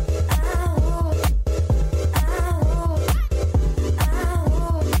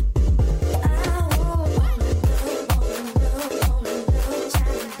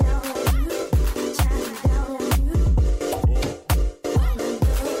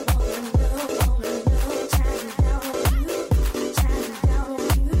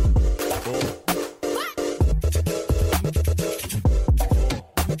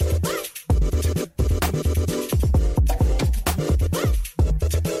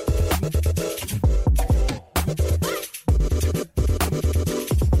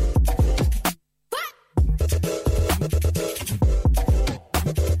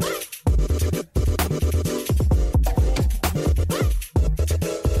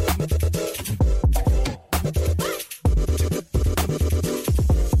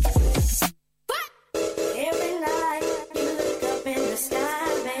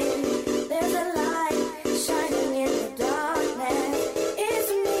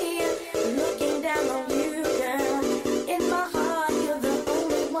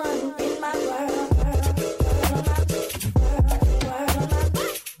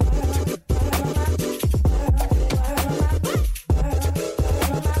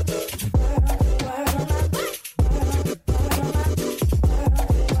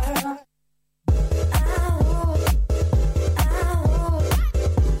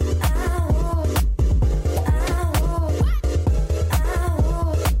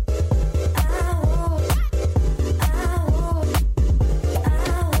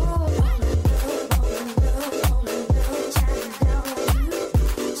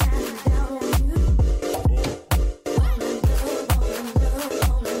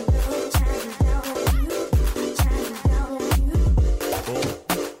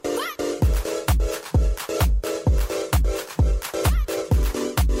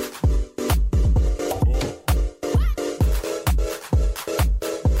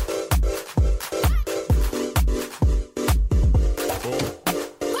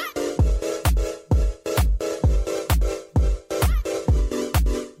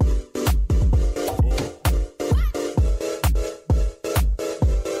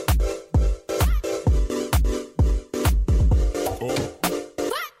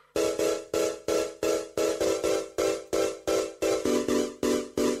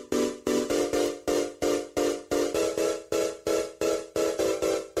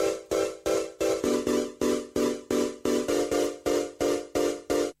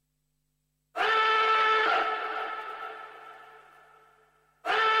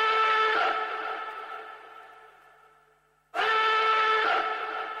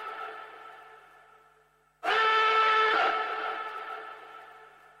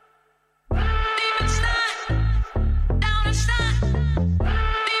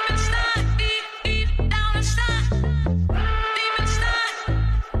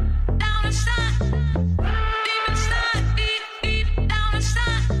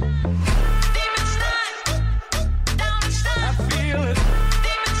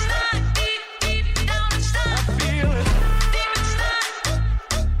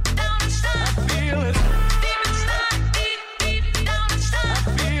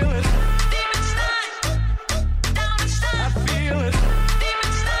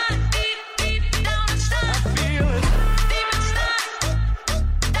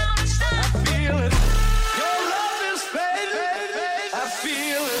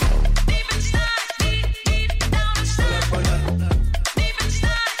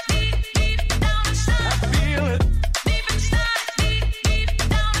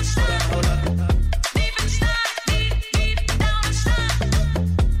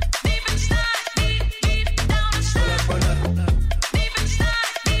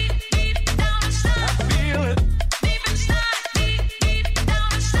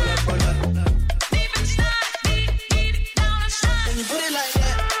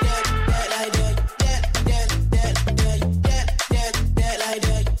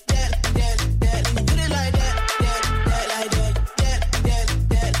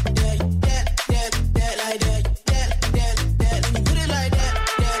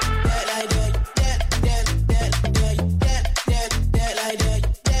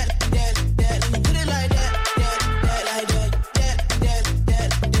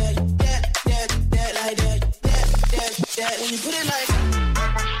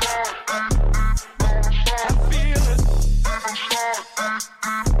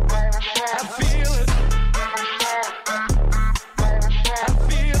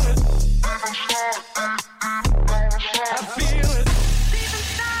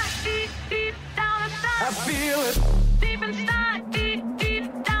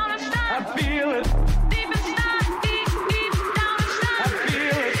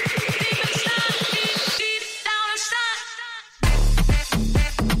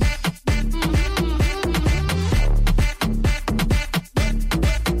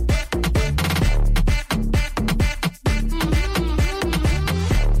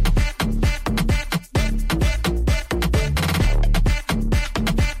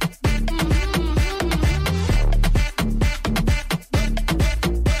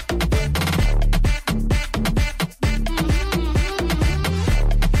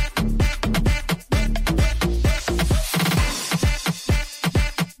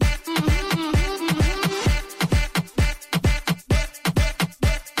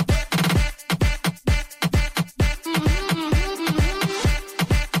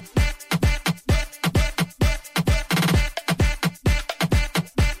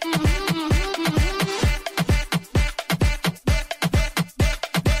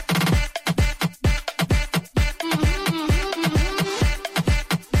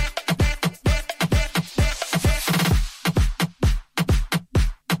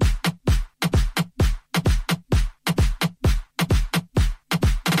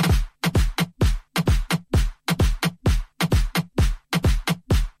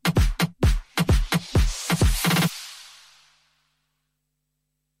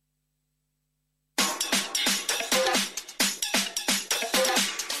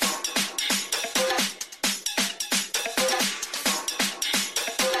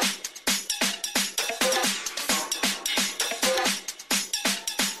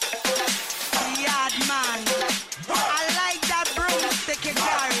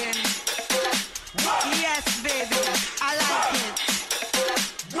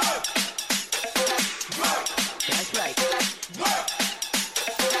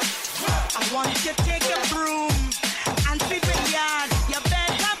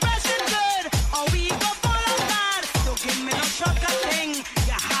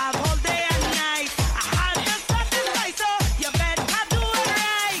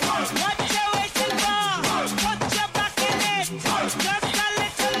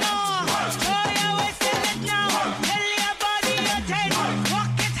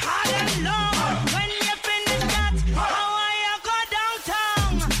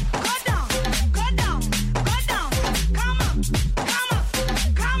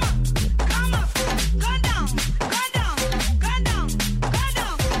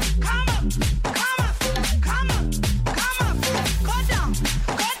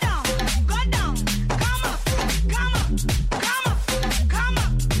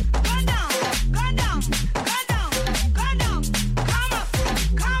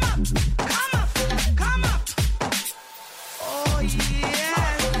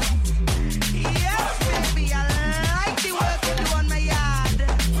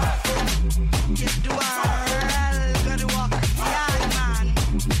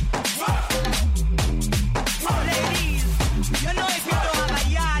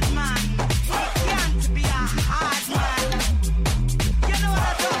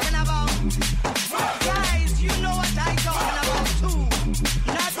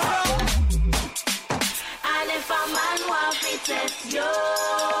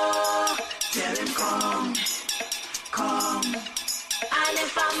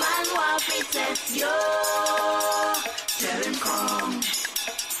says yo. Tell him come,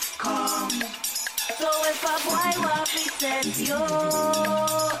 come. So if a boy want me says yo,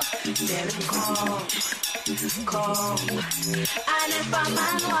 tell him come, come. And if a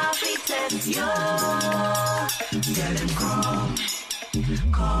man want me says yo, tell him come,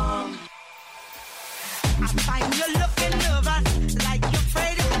 come. I find you looking nervous, like you're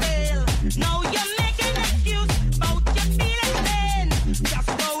afraid to fail. Now you're making excuse about your feeling pain. Just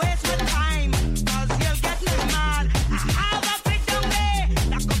go waste my time, cause you'll get me mad. I have a big dumb way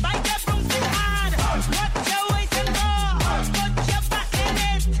that could bite your broomstick hard. What you waiting for? Put your back in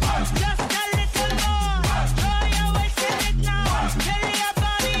it, just a little more. Throw your waist in it now, tell your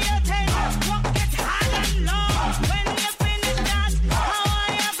body you take. Walk it hard and long. When you finish that, how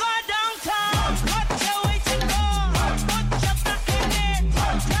are you go downtown? What you waiting for? Put your back in it,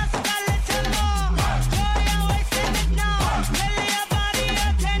 just a little more. Throw your waist in it now, tell your body you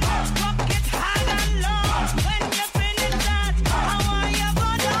take. Walk it hard and long. When you finish that, how are you go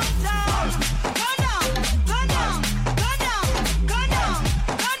downtown? Go down, go down, go down, go down,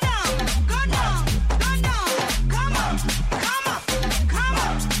 go down, go down, go down. Come up, come up, come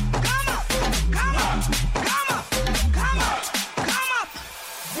up, come up, come up, come up, come up, come up.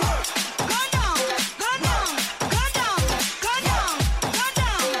 Go down, go down, go down, go down, go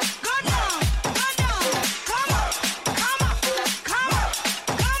down, go down, go down. Come up, come up, come up,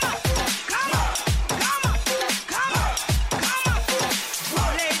 come up, come up, come up, come up, come up.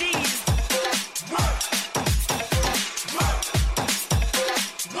 Ladies.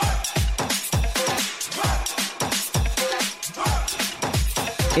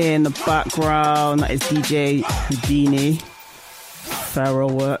 In the background, that is DJ Houdini. Feral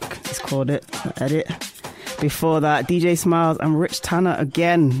Work, it's called it. Edit. Before that, DJ Smiles and Rich Tanner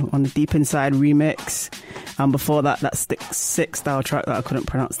again on the Deep Inside remix. And before that, that's the 6-style track that I couldn't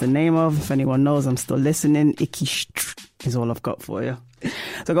pronounce the name of. If anyone knows, I'm still listening. Icky is all I've got for you.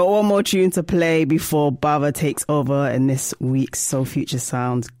 So I got one more tune to play before Bava takes over in this week's Soul Future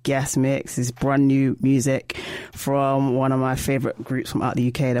Sounds guest mix. It's brand new music from one of my favourite groups from out the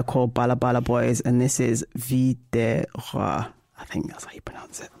UK. They're called Bala Bala Boys, and this is Vie de Roi. I think that's how you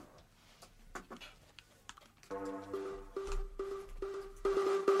pronounce it.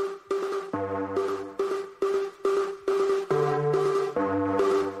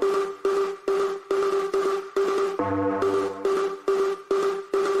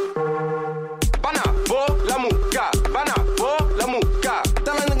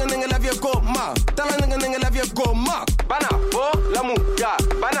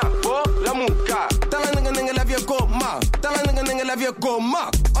 Go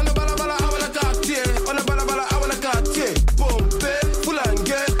mark on the bala bala, I wanna got here. On the bala bala, I wanna got here. Bombe,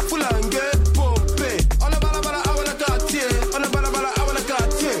 fulange, bombe. On the bala bala, I wanna got here. On the bala bala, I wanna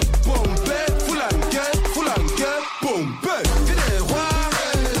got here. Bombe, fulange, bombe. Vide roi,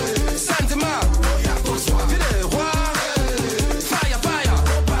 sentiment. Vide roi, fire.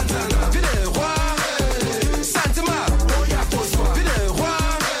 Vide roi, sentiment. Vide roi,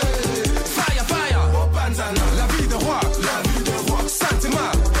 fire. La vie de roi, la vie de roi.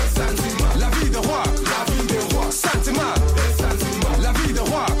 Sentiment, la vie de roi, la vie de roi. Sentiment, la vie de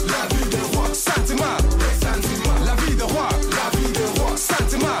roi, la vie de roi. Sentiment, la vie de roi, la vie de roi.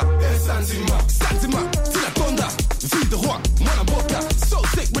 Sentiment, till I thunder. Vie de roi, mwana boca. So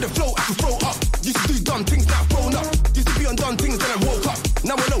sick with the flow, I can throw up. Used to do dumb things, now I've grown up. Used to be on dumb things, then I woke up.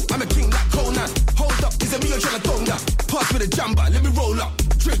 Now I know I'm a king like Conan. Hold up, is it me or trying to donga? Pass with a jamba, let me roll up.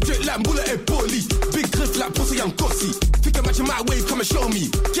 Drip like bullet and bully. Big cliff like pussy, I'm gossy. Think I'm matching my wave, come and show me.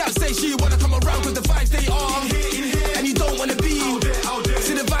 Gal say she wanna come around cause the vibes they are. And you don't wanna be.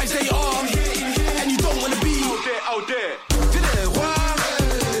 See the vibes they are. And you don't wanna be. Out there. Vide roi,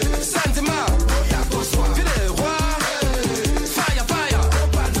 sentiment. Vide roi, fire.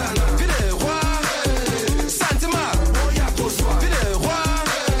 Vide roi, sentiment. Vide roi,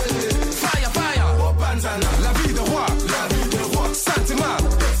 fire. La vie de roi, la vie de roi. Sentiment.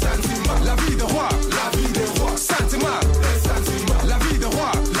 La vie de roi, la vie de roi. Sentiment. La vie de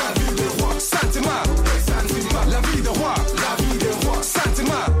roi, la vie de roi. Sentiment. La vie de roi, la vie de roi.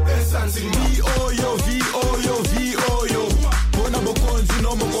 Sentiment. V-O-yo. Bona bokonzi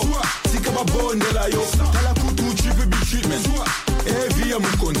no moko. Sika babondela yo. Tala kutu chipe be treatment. Evi ya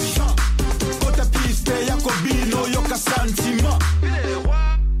mukonzi. Kota piste yako bino yoka santima.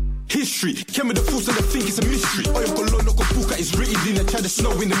 History, came with the fools and they think it's a mystery. Oyo kolono kopuka is written in a child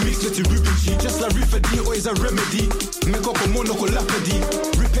snow in the mix, let it Ruben G. Just like Reaper D, always a remedy. Meko komono kolapadi.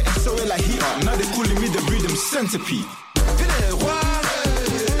 Rip it SOL like here. Now they calling me the rhythm centipede. Vide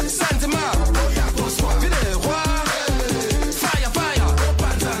roi, sentiment. Vide roi, fire.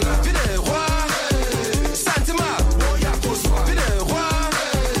 Vide roi,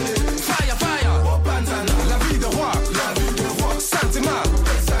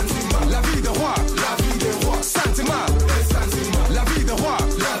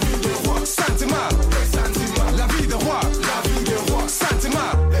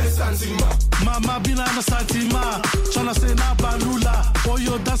 Binana Satima, Chana Sena Banula,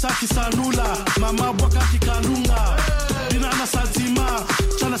 Oyo Dansa Kisanula, Mama Boka Kikalunga. Binana Satima,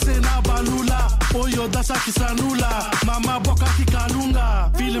 Chana Sena Banula, Oyo Dansa Kisanula, Mama Boka Kikalunga.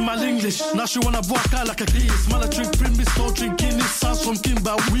 Feeling my English, now she wanna walk out like a geese. Man, I drink Primus, don't drink Guinness. Sounds from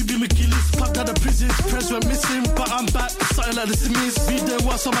Kimba, we be McKillis. Fuck out the prison, press went missing, but I'm back. Something like this is me. Be there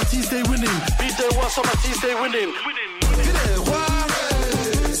once on my team, stay winning. Be there once on my team, stay winning.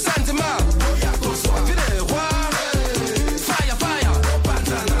 Santima, Videwa, Fire, Fire,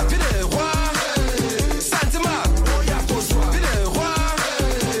 Videwa, Santima, Videwa,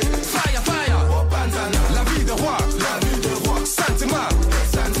 Fire, Fire, La vie de roi, Santima,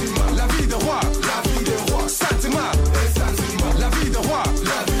 La vie de roi, Santima, La vie de roi, Santima,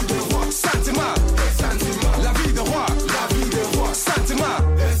 La vie de roi, Santima,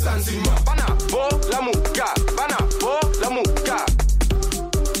 Bana, Bo, la Muka, Bana, Bo, la Muka.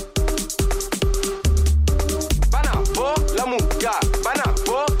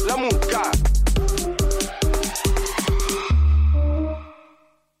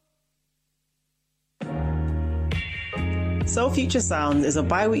 Soul Future Sounds is a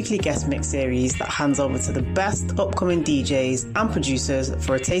bi-weekly guest mix series that hands over to the best upcoming DJs and producers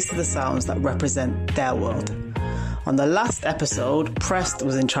for a taste of the sounds that represent their world. On the last episode, Prest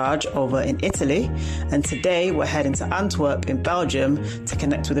was in charge over in Italy, and today we're heading to Antwerp in Belgium to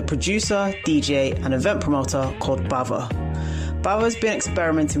connect with a producer, DJ and event promoter called Bava. Bava's been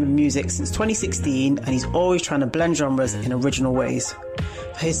experimenting with music since 2016 and he's always trying to blend genres in original ways.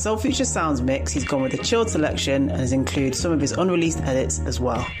 For his Soul Future Sounds mix, he's gone with a chilled selection and has included some of his unreleased edits as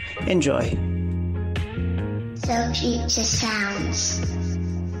well. Enjoy. Soul Future Sounds.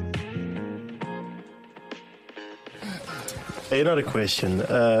 Hey, another question.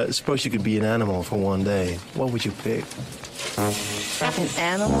 Suppose you could be an animal for one day. What would you pick? An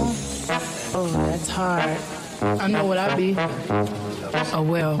animal? Oh, that's hard. I know what I'd be. A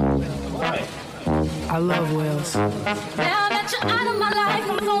whale. Why? I love whales. Now that you're out of my life,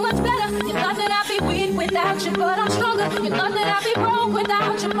 I'm so much better. You thought that I'd be weak without you, but I'm stronger. You thought that I'd be broke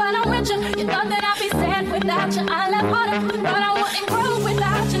without you, but I'm richer. You thought that I'd be sad without you, I left harder. Thought I wouldn't grow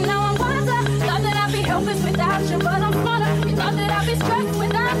without you, now I'm wiser. Thought that I'd be helpless without you, but I'm smarter. You thought that I'd be stressed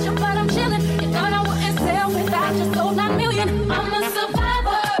without you, but I'm chilling. You thought I wouldn't sell without you, sold 9 million. I'm a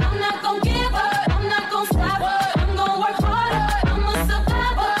survivor, I'm not gonna give up, I'm not gonna stop, I'm gonna work harder. I'm a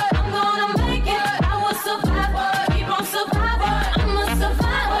survivor, I'm gonna make it. I will survive, keep on surviving. I'm a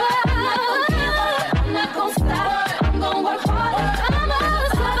survivor, I'm not gonna give up, I'm not gonna stop, I'm gonna work harder. I'm a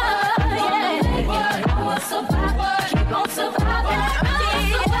survivor, yeah. I will survive, keep on surviving. I'm a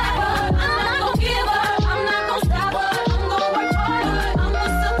survivor, I'm not gonna give up, I'm not gonna stop, I'm gonna work harder. I'm a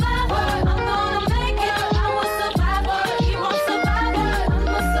survivor, I'm gonna make it. I will survive, keep on surviving.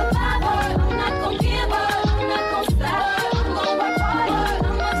 I'm a survivor, I'm not gonna give up, I'm not gonna stop, I'm gonna work harder.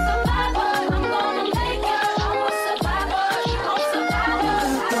 I'm a survivor, I'm gonna make it. I will survive, keep on surviving.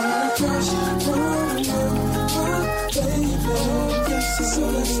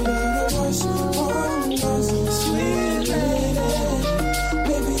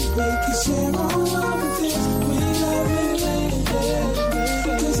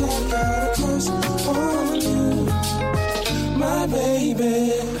 My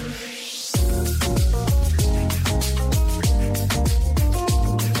baby.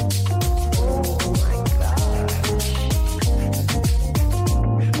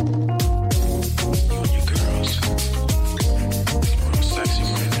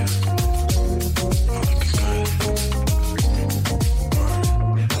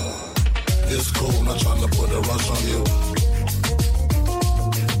 It's cool, not trying to put a rush on you.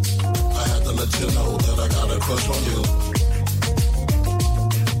 I had to let you know that I got a crush on you.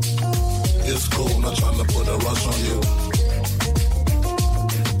 It's cool, not trying to put a rush on you.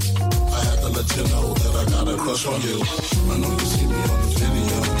 I had to let you know that I got a crush on you. I know you see me on the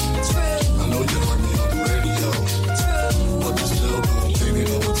video. I know you heard me on the radio. But you still don't pay me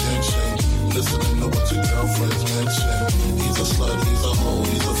no attention. Listening to what your girlfriends mention. He's a slut, he's a hoe,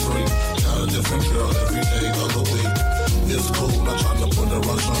 he's a freak. Got a different girl every day of the week. It's cool, not trying to put a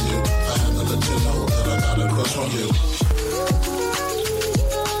rush on you. I had to let you know that I got a crush on you.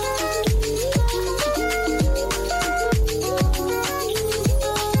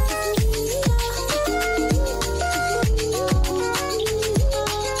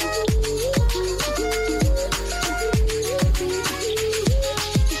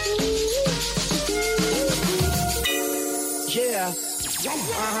 Yeah.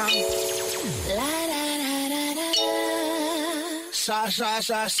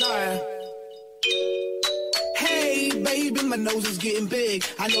 Shy. Hey, baby, my nose is getting big.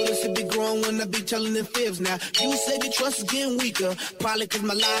 I know this will be growing when I be telling the fibs. Now, you said your trust is getting weaker. Probably cause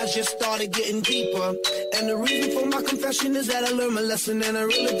my lies just started getting deeper. And the reason for my confession is that I learned my lesson. And I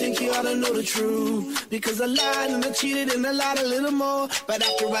really think you ought to know the truth. Because I lied and I cheated and I lied a little more. But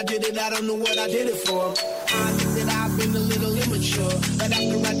after I did it, I don't know what I did it for. I admit that I've been a little immature. But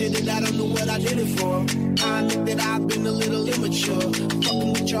after I did it, I don't know what I did it for. I admit that I've been a little immature.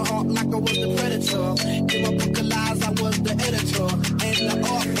 Fucking with your heart like I was the predator. In my book of lies, I was the editor. And the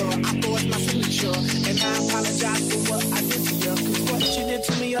author, I forged my signature. And I apologize for what I did to you. Cause what you did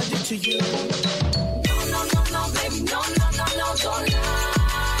to me, I did to you. No, no, no, baby, no, no, no, no, don't lie.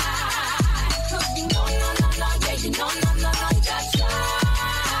 Cause you know, no, no, no, yeah, you know, no, no, no, you got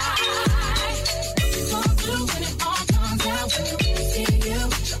tried. You don't do when it all comes out. When you really see you,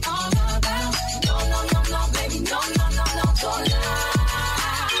 what you're all about. No, no, no, no, baby, no, no, no, no, don't lie.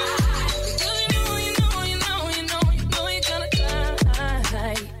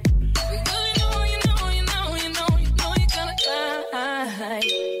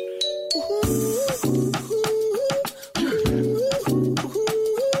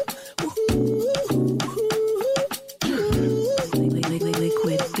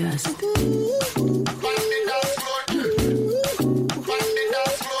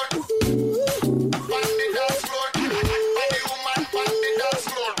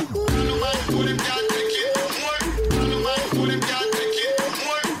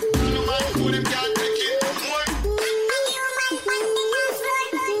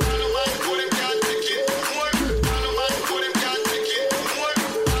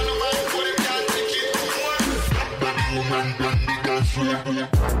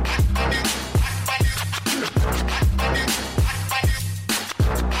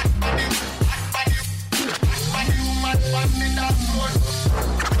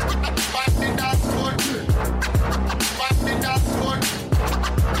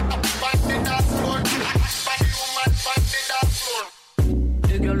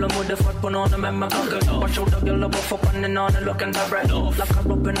 Watch out the girl above up and on and looking to bread off. Lock her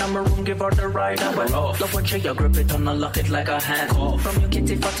up in my room, give her the ride and we're off. Love when she you grip it on and lock it like a hand. From your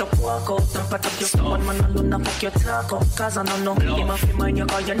kitty fat up, walk out and pat up your stuff. One man alone and fuck your talk up. Cause I don't know, him off your mind, you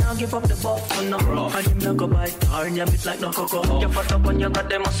call you now give up the buff for no. And him no go by turn, you bit like no cocoa. You fat up when you got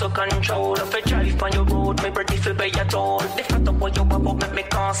them muscle control. If you drive on your road, maybe ready for pay your toll. The fat up when you pop up, make me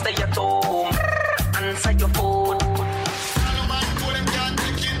can't stay at home. Answer your phone.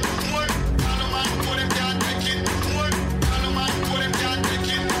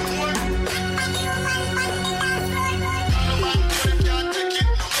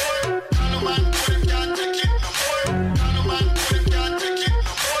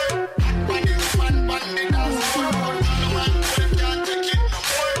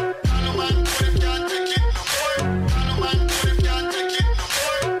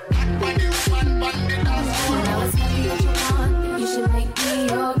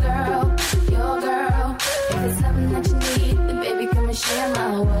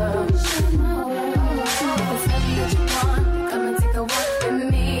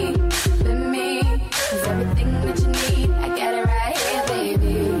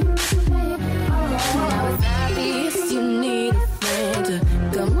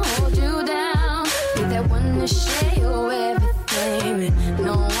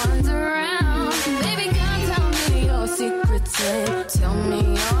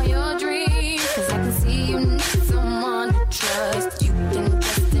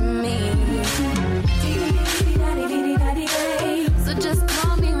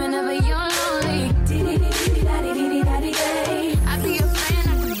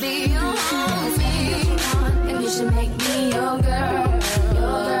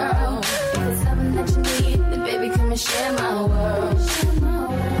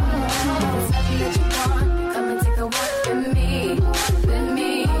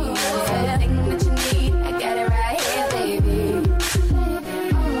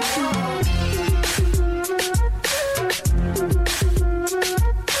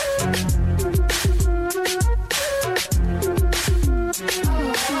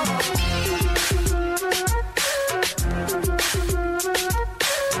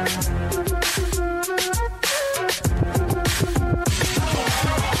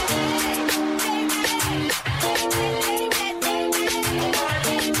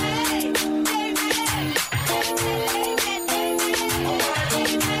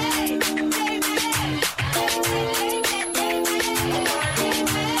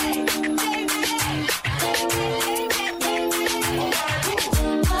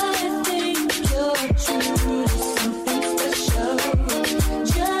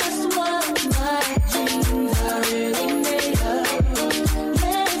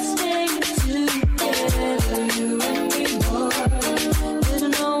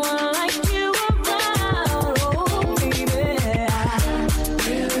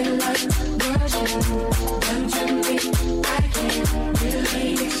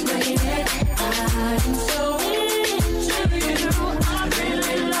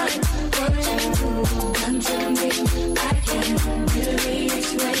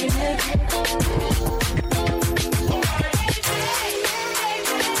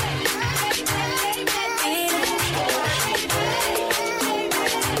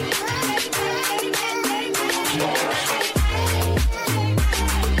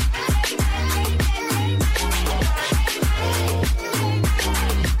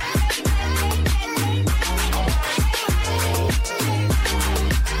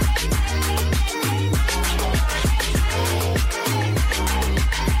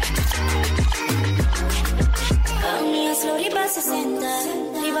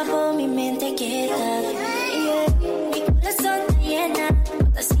 viva por mi mente queda. Yeah. Mi corazón te llena,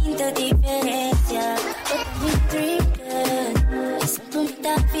 no siento diferencia. But me dream good, esa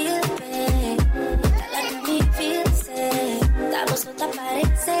bonita feel good. La que me feel sad, estamos otra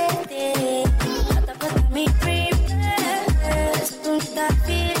parecerte. But me dream good, esa bonita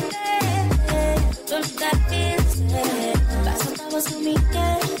feel good. Bonita feel sad, estamos con mi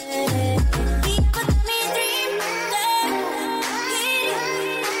querer.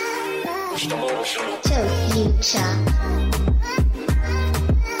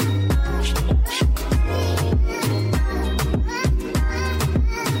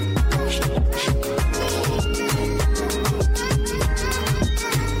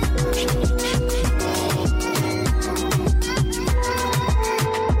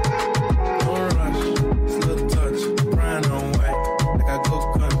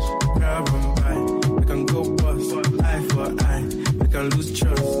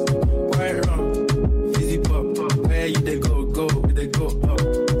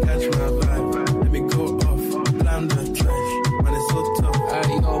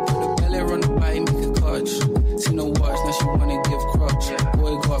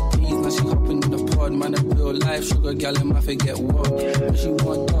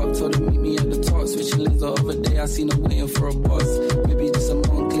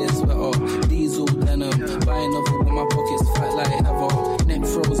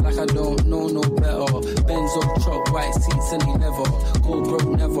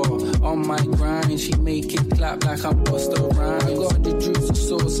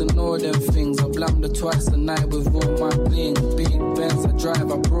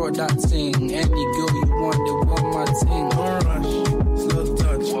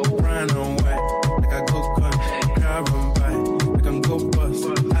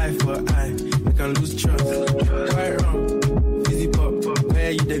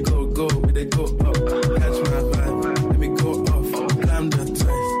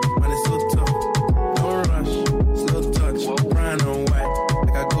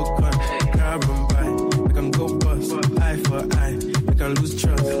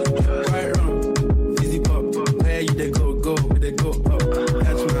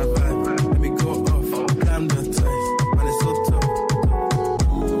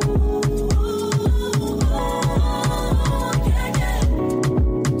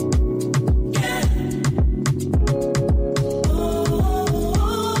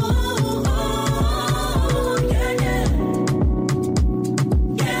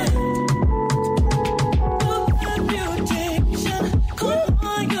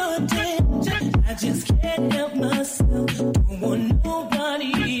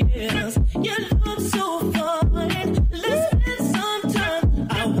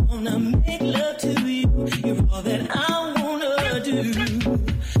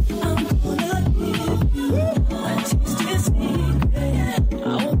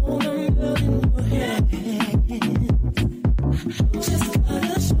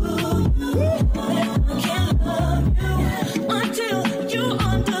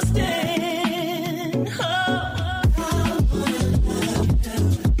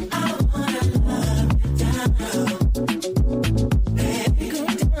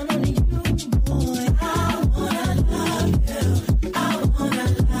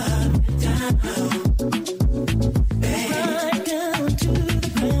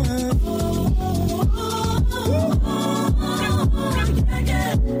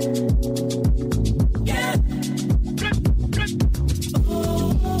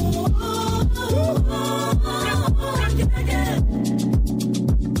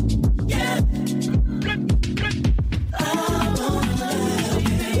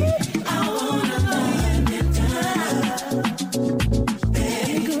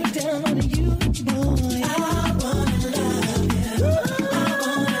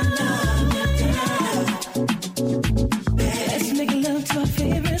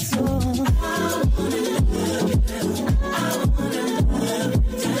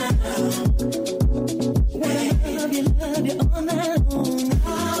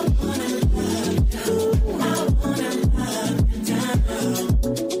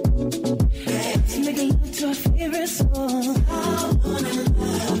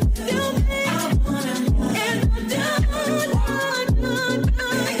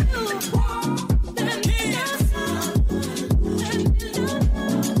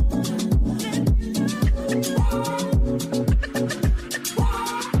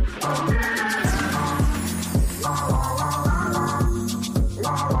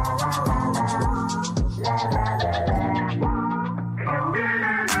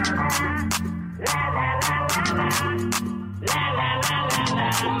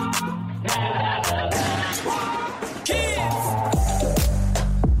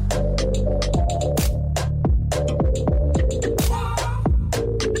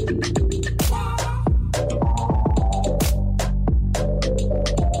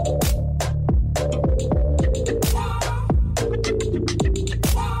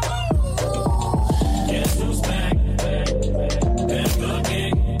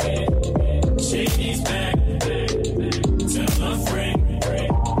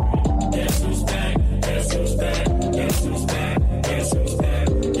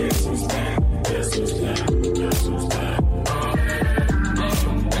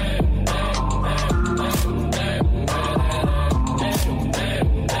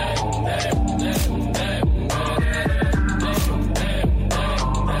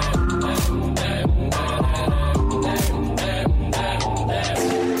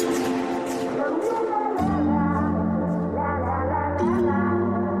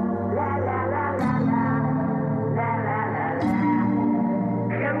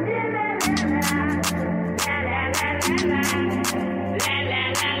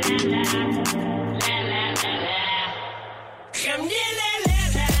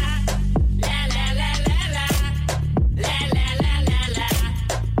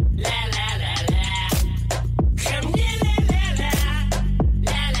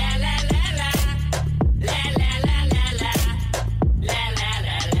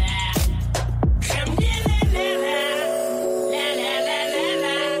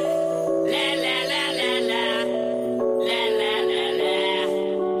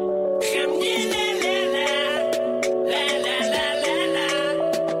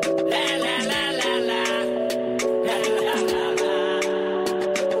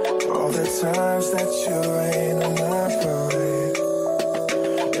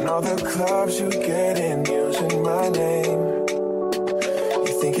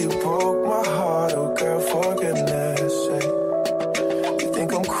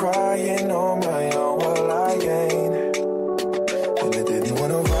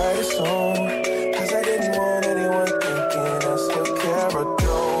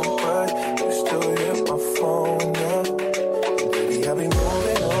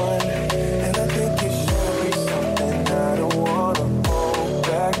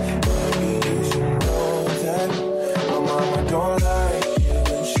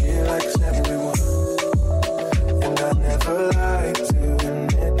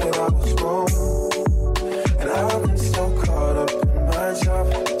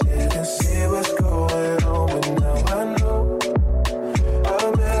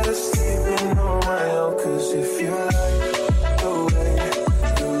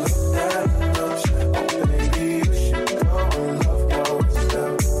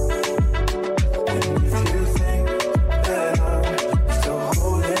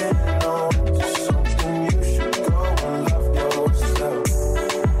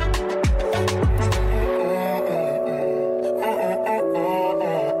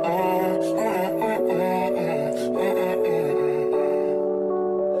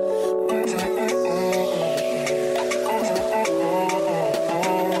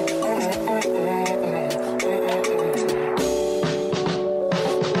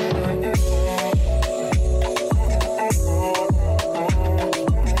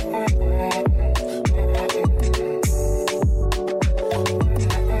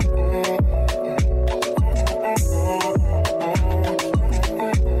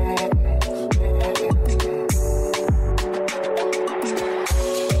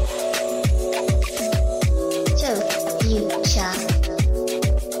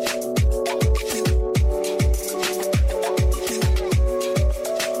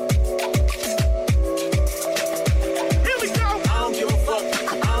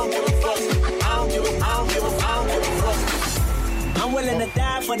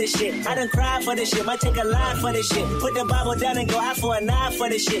 For this shit, might take a line for this shit. Put the Bible down and go out for a nine for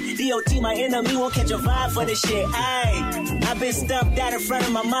this shit. DOT, my enemy, won't catch a vibe for this shit. Ayy, I've been stumped out in front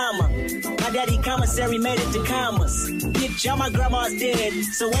of my mama. My daddy commissary made it to commas. Bitch, all my grandma's dead,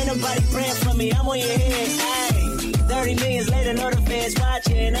 so ain't nobody praying for me. I'm on your head. Ayy, 30 millions later, know the fans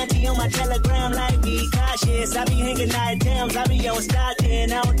watching. Auntie on my telegram like be cautious. I be hanging night Thames, I be on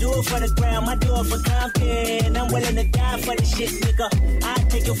Stockton. I don't do it for the gram, I do it for Compton. I'm willing to die for this shit, nigga. I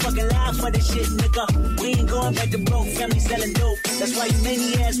take your fucking life for this shit, nigga. We ain't going back to broke, family selling dope. That's why you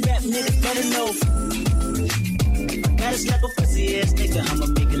many ass rap niggas better know. I gotta slap a pussy ass nigga, I'ma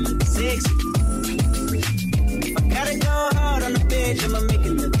make it look sexy. I gotta go hard on the bitch, I'ma make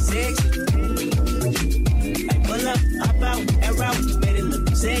it look sexy. Like pull up, hop out, air out, made it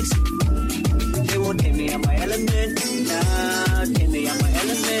look sexy. They won't take me out my element, nah, take me out my element.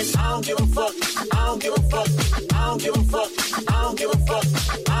 don't give a fuck. I don't give a fuck. I don't give a fuck.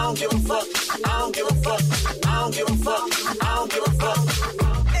 I don't give a fuck. I don't give a fuck. I don't give a fuck. I don't give a fuck.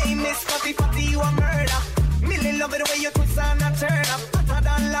 Hey, Miss Fatty Fatty, you a murder. Millie love it the way you twist and a turn up. Hotter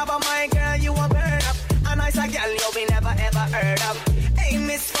than lava, my girl, you a burn up. A nice a girl you be never ever heard of. Hey,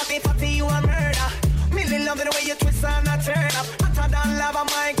 Miss Fatty Fatty, you a murder. Millie love it the way you twist and a turn up. Hotter than lava,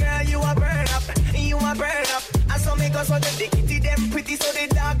 my girl, you a burn up. You a burn up. And so make us so the kitty them pretty, so the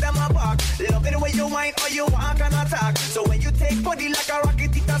dog them a bark. Love it the way you whine or you walk and attack. So when you take body like a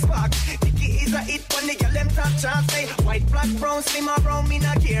rocket, it a spark. Ticky is a hit when the girl them top chance. Say white, black, brown, slim or brown, me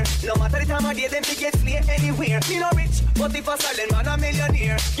not care. No matter the time of day, them get slay anywhere. Me no rich, but if a silent man a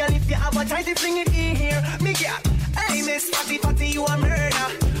millionaire. Girl, if you have a try to bring it in here, me get. Hey, Miss Fatty Fatty, you a murder.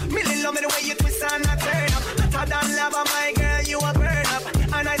 Millie love me the way you twist and a turn up. Hotter than lava, my girl, you a burn up.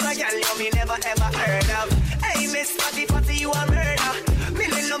 And I a girl you me never ever heard of. Hey, Miss Fatty Fatty, you a murder.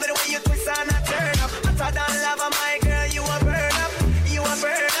 Millie love me the way you twist and a turn up. Hotter than lava, my girl, you a burn up. You a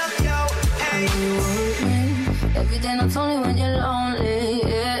burn up, yo. Hey. You want me every day, not only when you're lonely.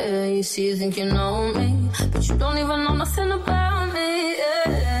 Yeah, you see, you think you know me, but you don't even know nothing about me.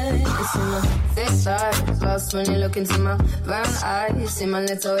 Yeah, you see my face side, lost when you look into my brown eyes. You see my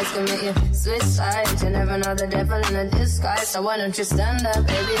lips always can make you switch sides. You never know the devil in a disguise, so why don't you stand up,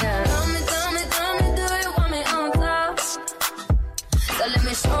 baby? Now tell me, do you want me on top? So let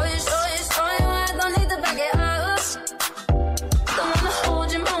me show you. I don't need to back it up. Don't wanna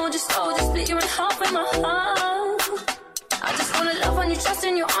hold you, slow, just split you in half in my heart. I just wanna love when you trust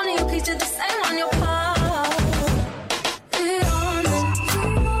and you honor you. Please do the same on your part.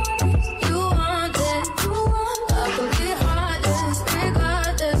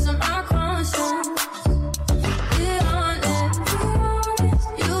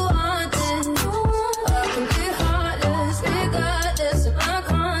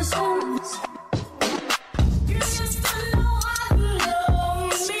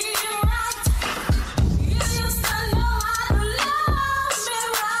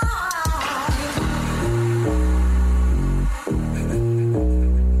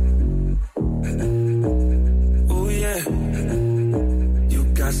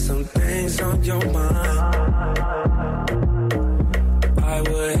 On your mind, I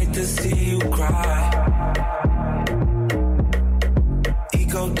would hate to see you cry.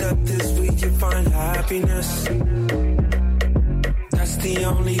 Ego depth is where you find happiness. That's the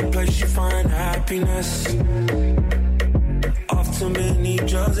only place you find happiness. Off too many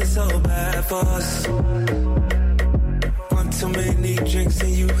drugs, it's so bad for us. One too many drinks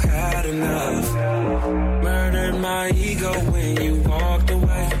and you had enough. Murdered my ego when you walked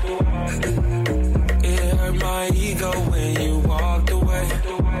away. It hurt my ego when you walked away.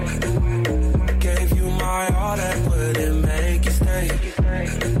 Gave you my all that wouldn't make you stay.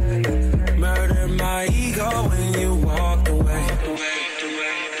 Murdered my ego when you walked away.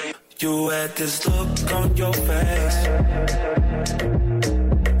 You had this look on your face,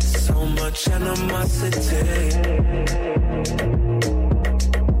 so much animosity.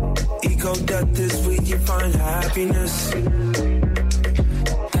 Ego death is where you find happiness.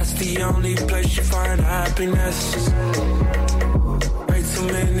 That's the only place you find happiness. Way too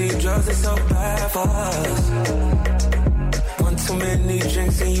many drugs, it's so bad for us. One too many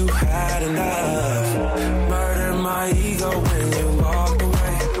drinks and you had enough. Murdered my ego when you walked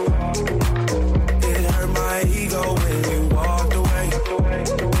away. It hurt my ego when you walked away.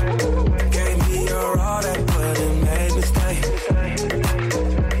 Gave me your all that wouldn't make me stay.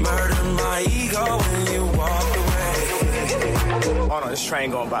 Murdered my ego when you walked away. Hold on, this train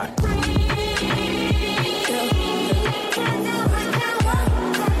going by.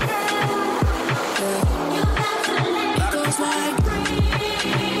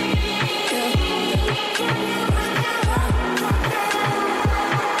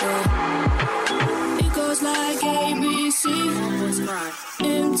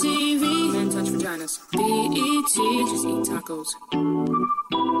 MTV, men touch vaginas. BET, just eat tacos.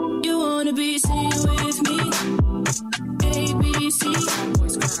 You wanna be seen with me? ABC,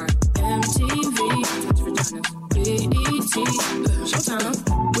 boys cry. MTV, touch vaginas. BET, Showtime.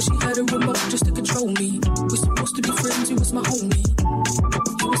 Wish she had a remote just to control me. We're supposed to be friends, he was my homie.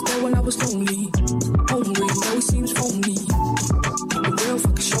 He was there when I was lonely. Hungry, now he seems phony. A real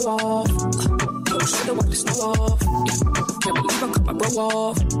fucking show off. Should've wiped the snow off. Can't believe I cut my bro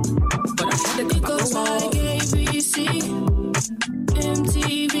off, but I had to cut my bro off. It goes like ABC,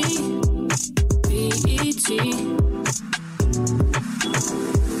 MTV, BET.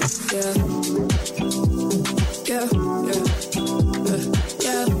 Yeah, yeah, yeah,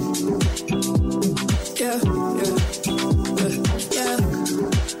 yeah, yeah, yeah,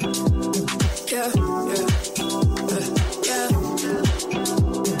 yeah, yeah.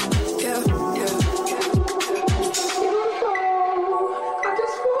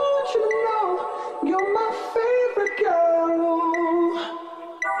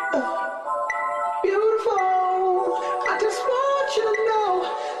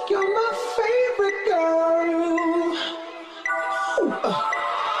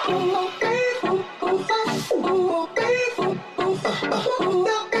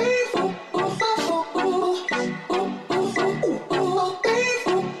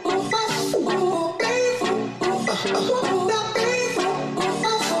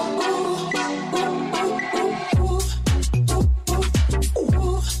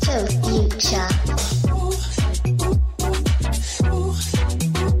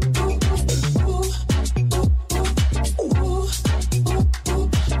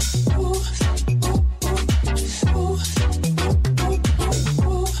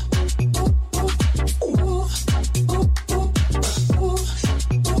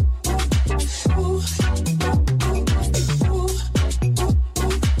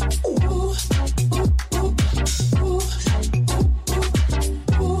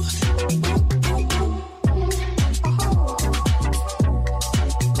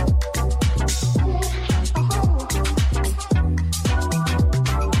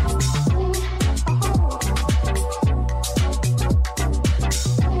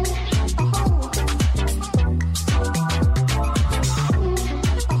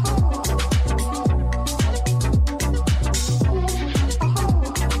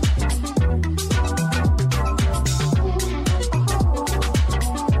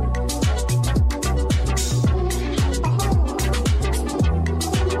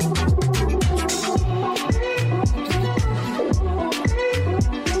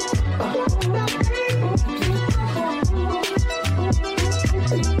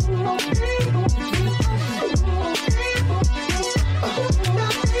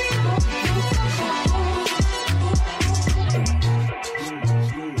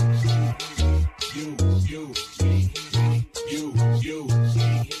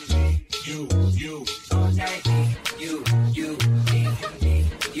 all day. You, me,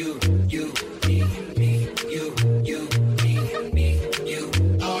 you, me, you,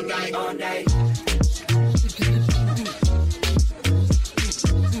 all night, all day.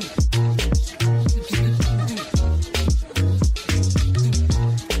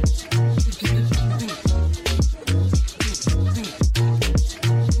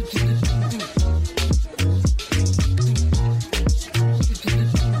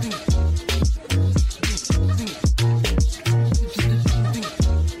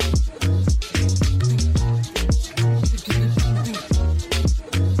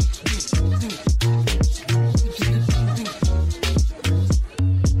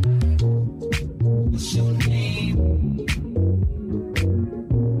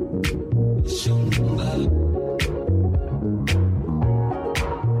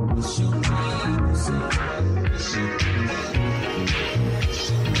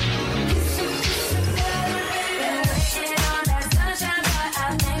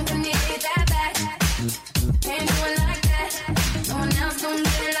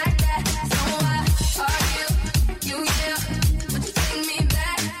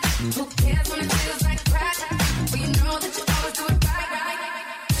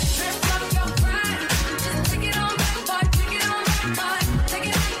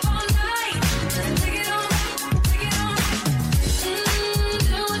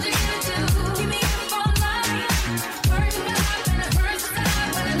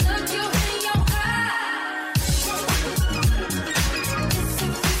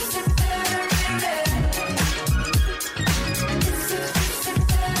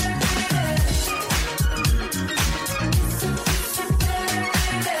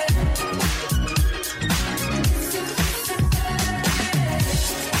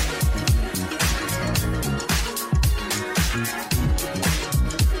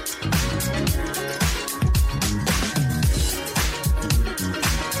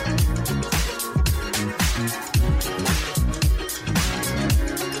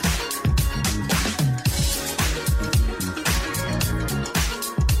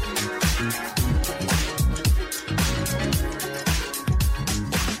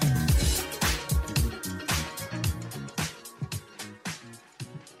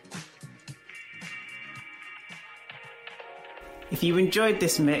 If you enjoyed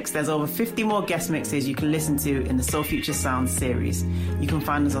this mix, there's over 50 more guest mixes you can listen to in the Soul Future Sounds series. You can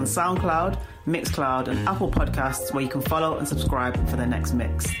find us on SoundCloud, Mixcloud and Apple Podcasts, where you can follow and subscribe for the next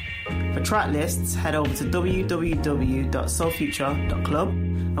mix. For track lists, head over to www.soulfuture.club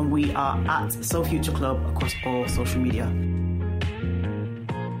and we are at Soul Future Club across all social media.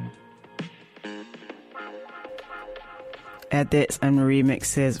 Edits and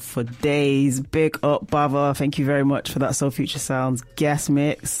remixes for days. Big up, Bava. Thank you very much for that Soul Future Sounds guest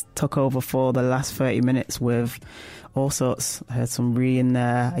mix. Took over for the last 30 minutes with all sorts. I heard some Ree in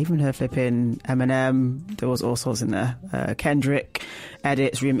there. I even heard flipping Eminem. There was all sorts in there. Kendrick,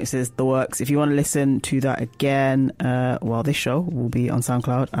 edits, remixes, the works. If you want to listen to that again, this show will be on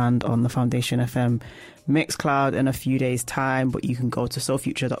SoundCloud and on the Foundation FM Mixcloud in a few days' time, but you can go to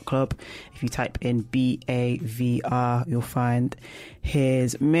soulfuture.club. If you type in BAVR, you'll find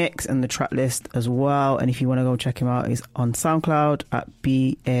his mix and the track list as well. And if you want to go check him out, he's on SoundCloud at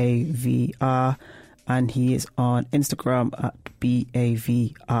BAVR and he is on Instagram at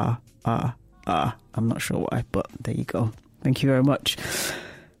BAVRRR. I'm not sure why, but there you go. Thank you very much.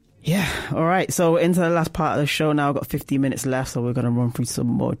 Yeah, all right. So into the last part of the show now. I've got 15 minutes left, so we're going to run through some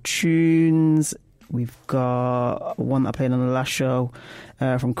more tunes. We've got one that I played on the last show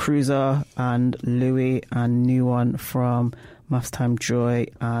from Cruiser and Louis, and new one from Maths Time Joy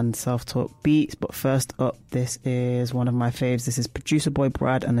and Self Talk Beats. But first up, this is one of my faves. This is Producer Boy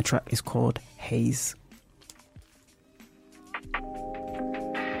Brad, and the track is called Haze.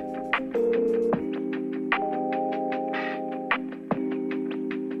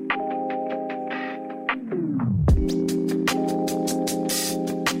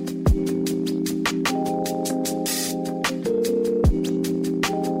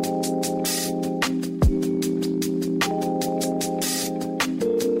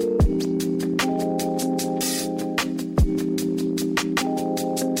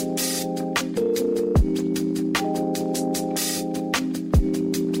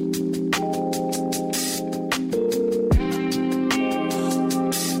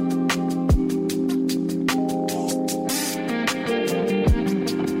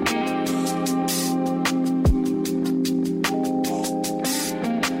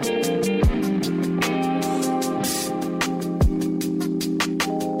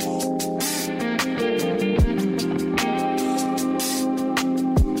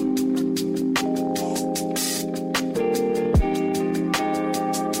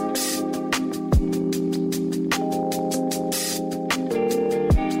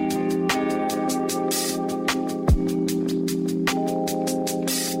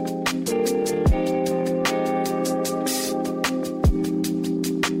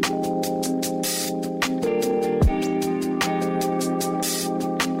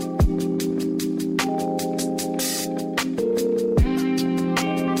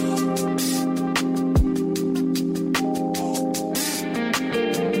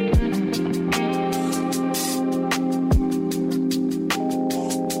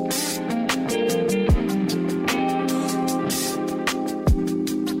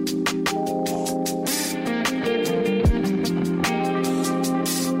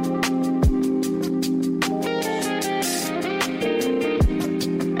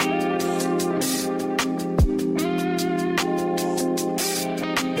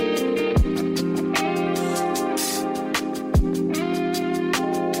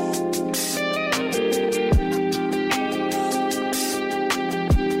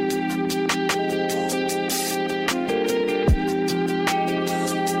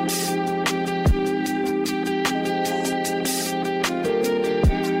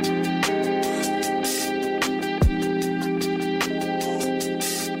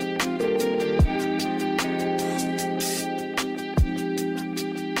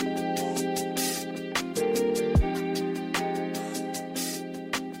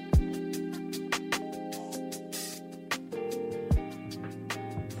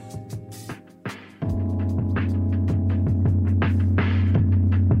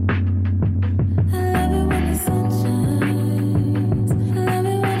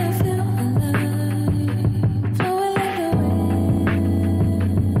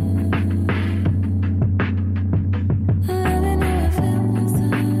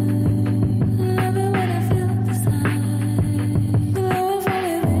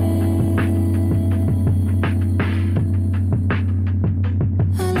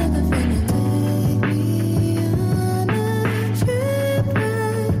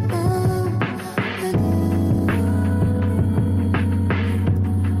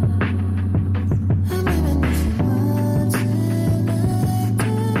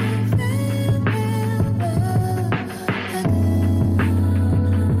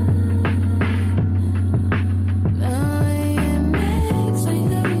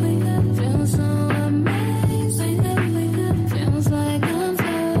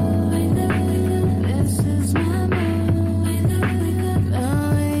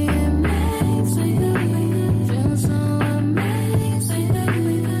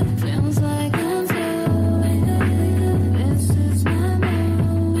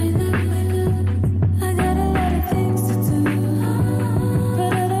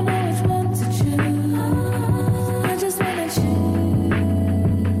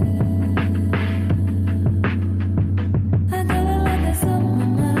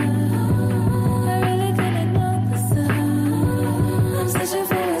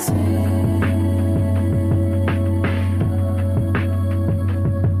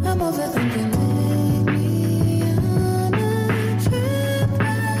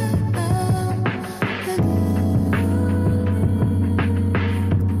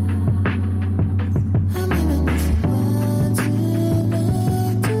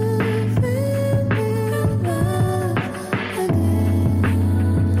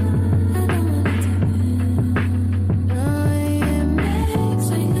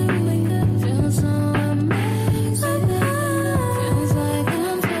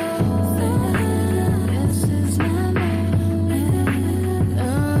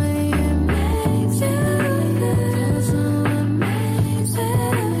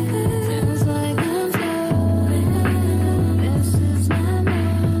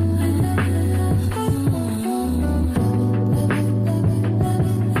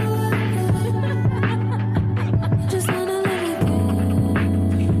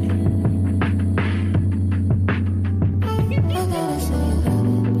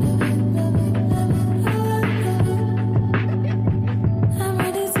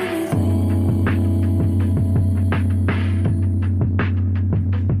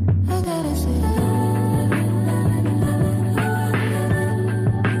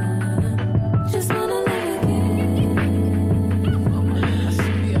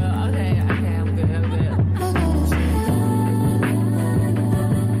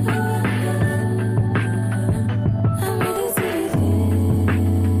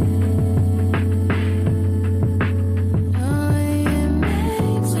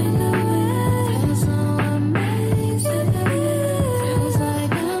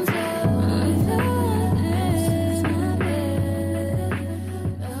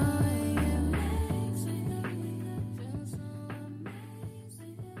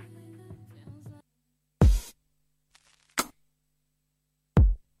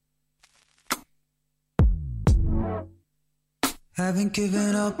 Haven't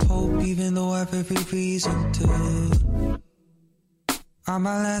given up hope even though I've every reason to. On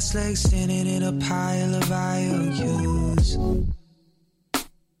my last leg standing in a pile of IOUs.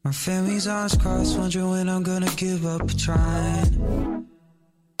 My family's arms crossed, wondering when I'm gonna give up trying.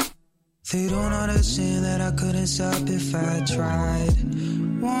 They don't understand that I couldn't stop if I tried.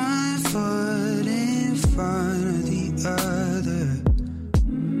 One foot in front of the other,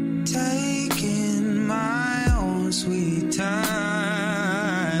 taking my own sweet time.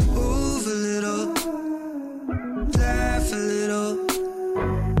 Move a little, laugh a little,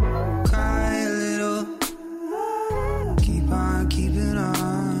 cry a little, keep on keeping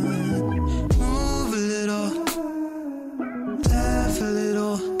on. Move a little, laugh a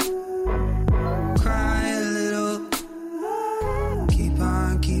little, cry a little, keep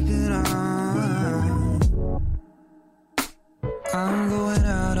on keeping on. I'm going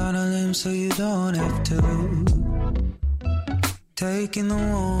out on a limb so you don't have to. Taking the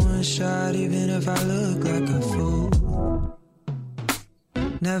one shot even if I look like a fool.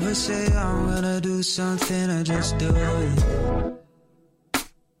 Never say I'm gonna do something, I just do it.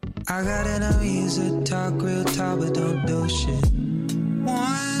 I got enemies that talk real talk but don't do shit.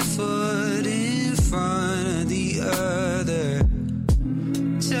 One foot in front of the other,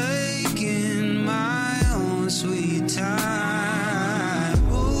 taking my own sweet time.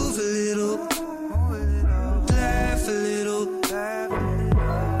 Move a little, laugh a little,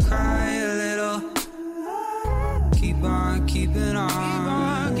 cry a little, keep on keeping on.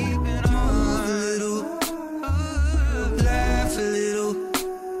 Move a little, laugh a little,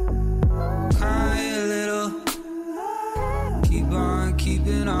 cry a little, keep on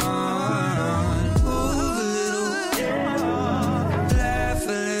keeping on. Move a little, laugh a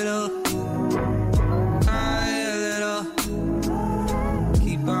little, cry a little,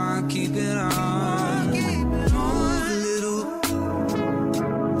 keep on keeping on. Move a little,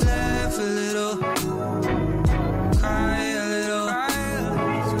 laugh a little, cry a little,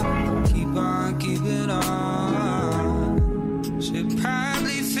 keep on keeping on. Should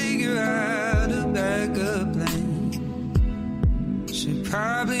probably figure out a backup plan. Should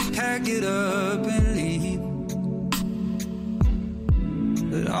probably pack it up and leave.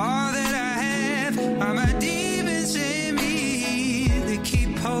 But all that I have are my demons in me. They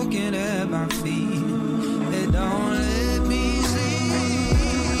keep poking at my feet. They don't let me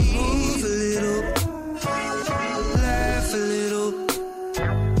sleep. Move a little, laugh a little,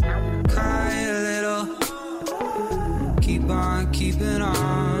 cry a little, keep on keeping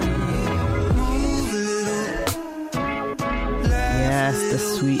on. Move a little, Yes, the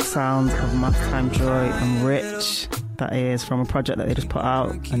sweet sounds of Math Time Joy and Rich. That is from a project that they just put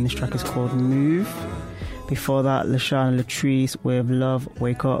out, and this track is called Move. Before that, LaShawn Latrice with Love,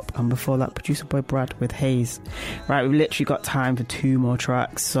 Wake Up, and before that, Producer Boy Brad with Haze. Right, we've literally got time for 2 more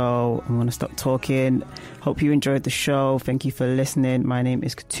tracks, so I'm going to stop talking. Hope you enjoyed the show. Thank you for listening. My name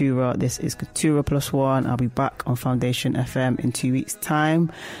is Katura. This is Katura Plus One. I'll be back on Foundation FM in 2 weeks'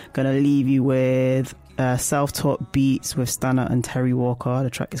 time. Gonna leave you with Self-Taught Beats with Stana and Terry Walker. The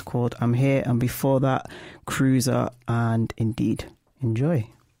track is called I'm Here, and before that, Cruiser and Indeed. Enjoy.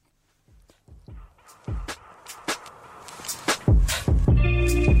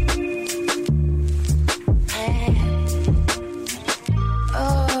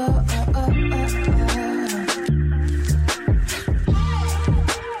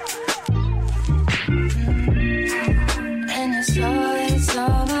 And it's always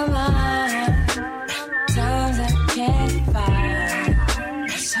on my mind. Times I can't find.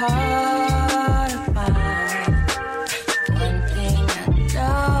 It's hard to find. One thing I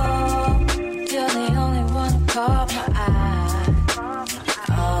know, you're the only one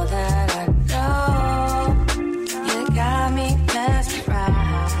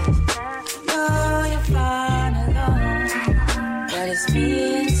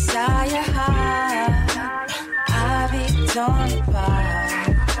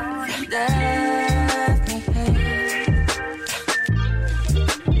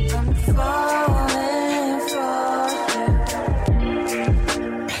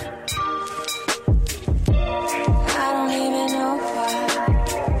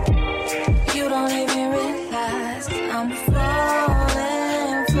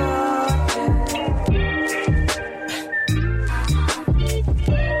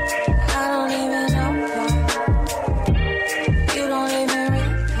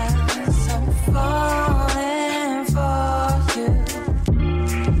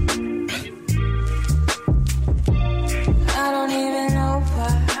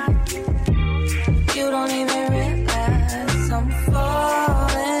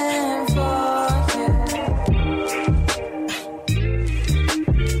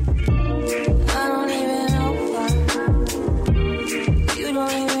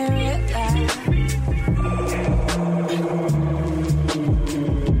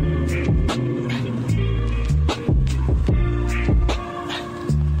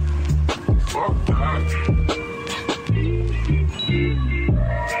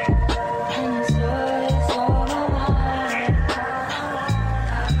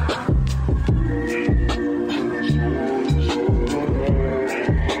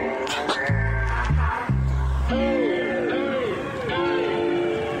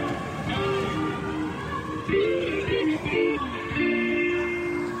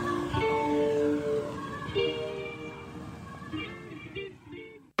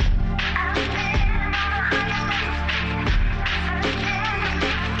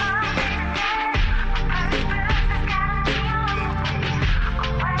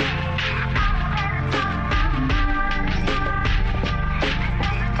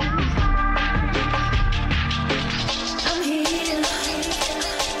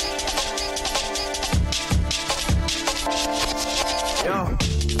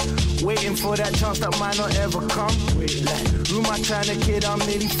waiting for that chance that might not ever come. Like, who am I trying to kid? I'm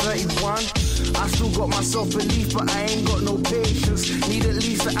nearly 31. I still got my self-belief, but I ain't got no patience. Need at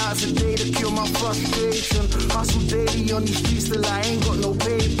least an ounce a day to cure my frustration. Hustle daily on these streets till I ain't got no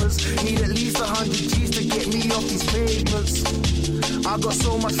papers. Need at least 100 G's to get me off these pavements. I got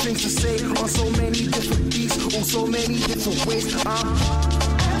so much things to say on so many different beats, on so many different ways. I've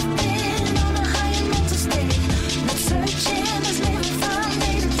been on a higher mental state. Not searching, has never found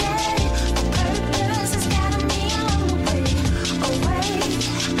me today. The purpose has gotten me along the way. Away,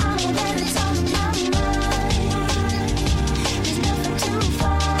 I know that it's on my mind. There's nothing to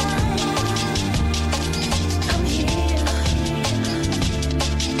find. I'm here.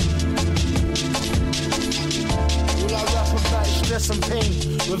 All I rap about is stress and pain,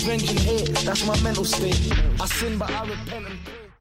 revenge and hate. That's my mental state. I sin, but I repent and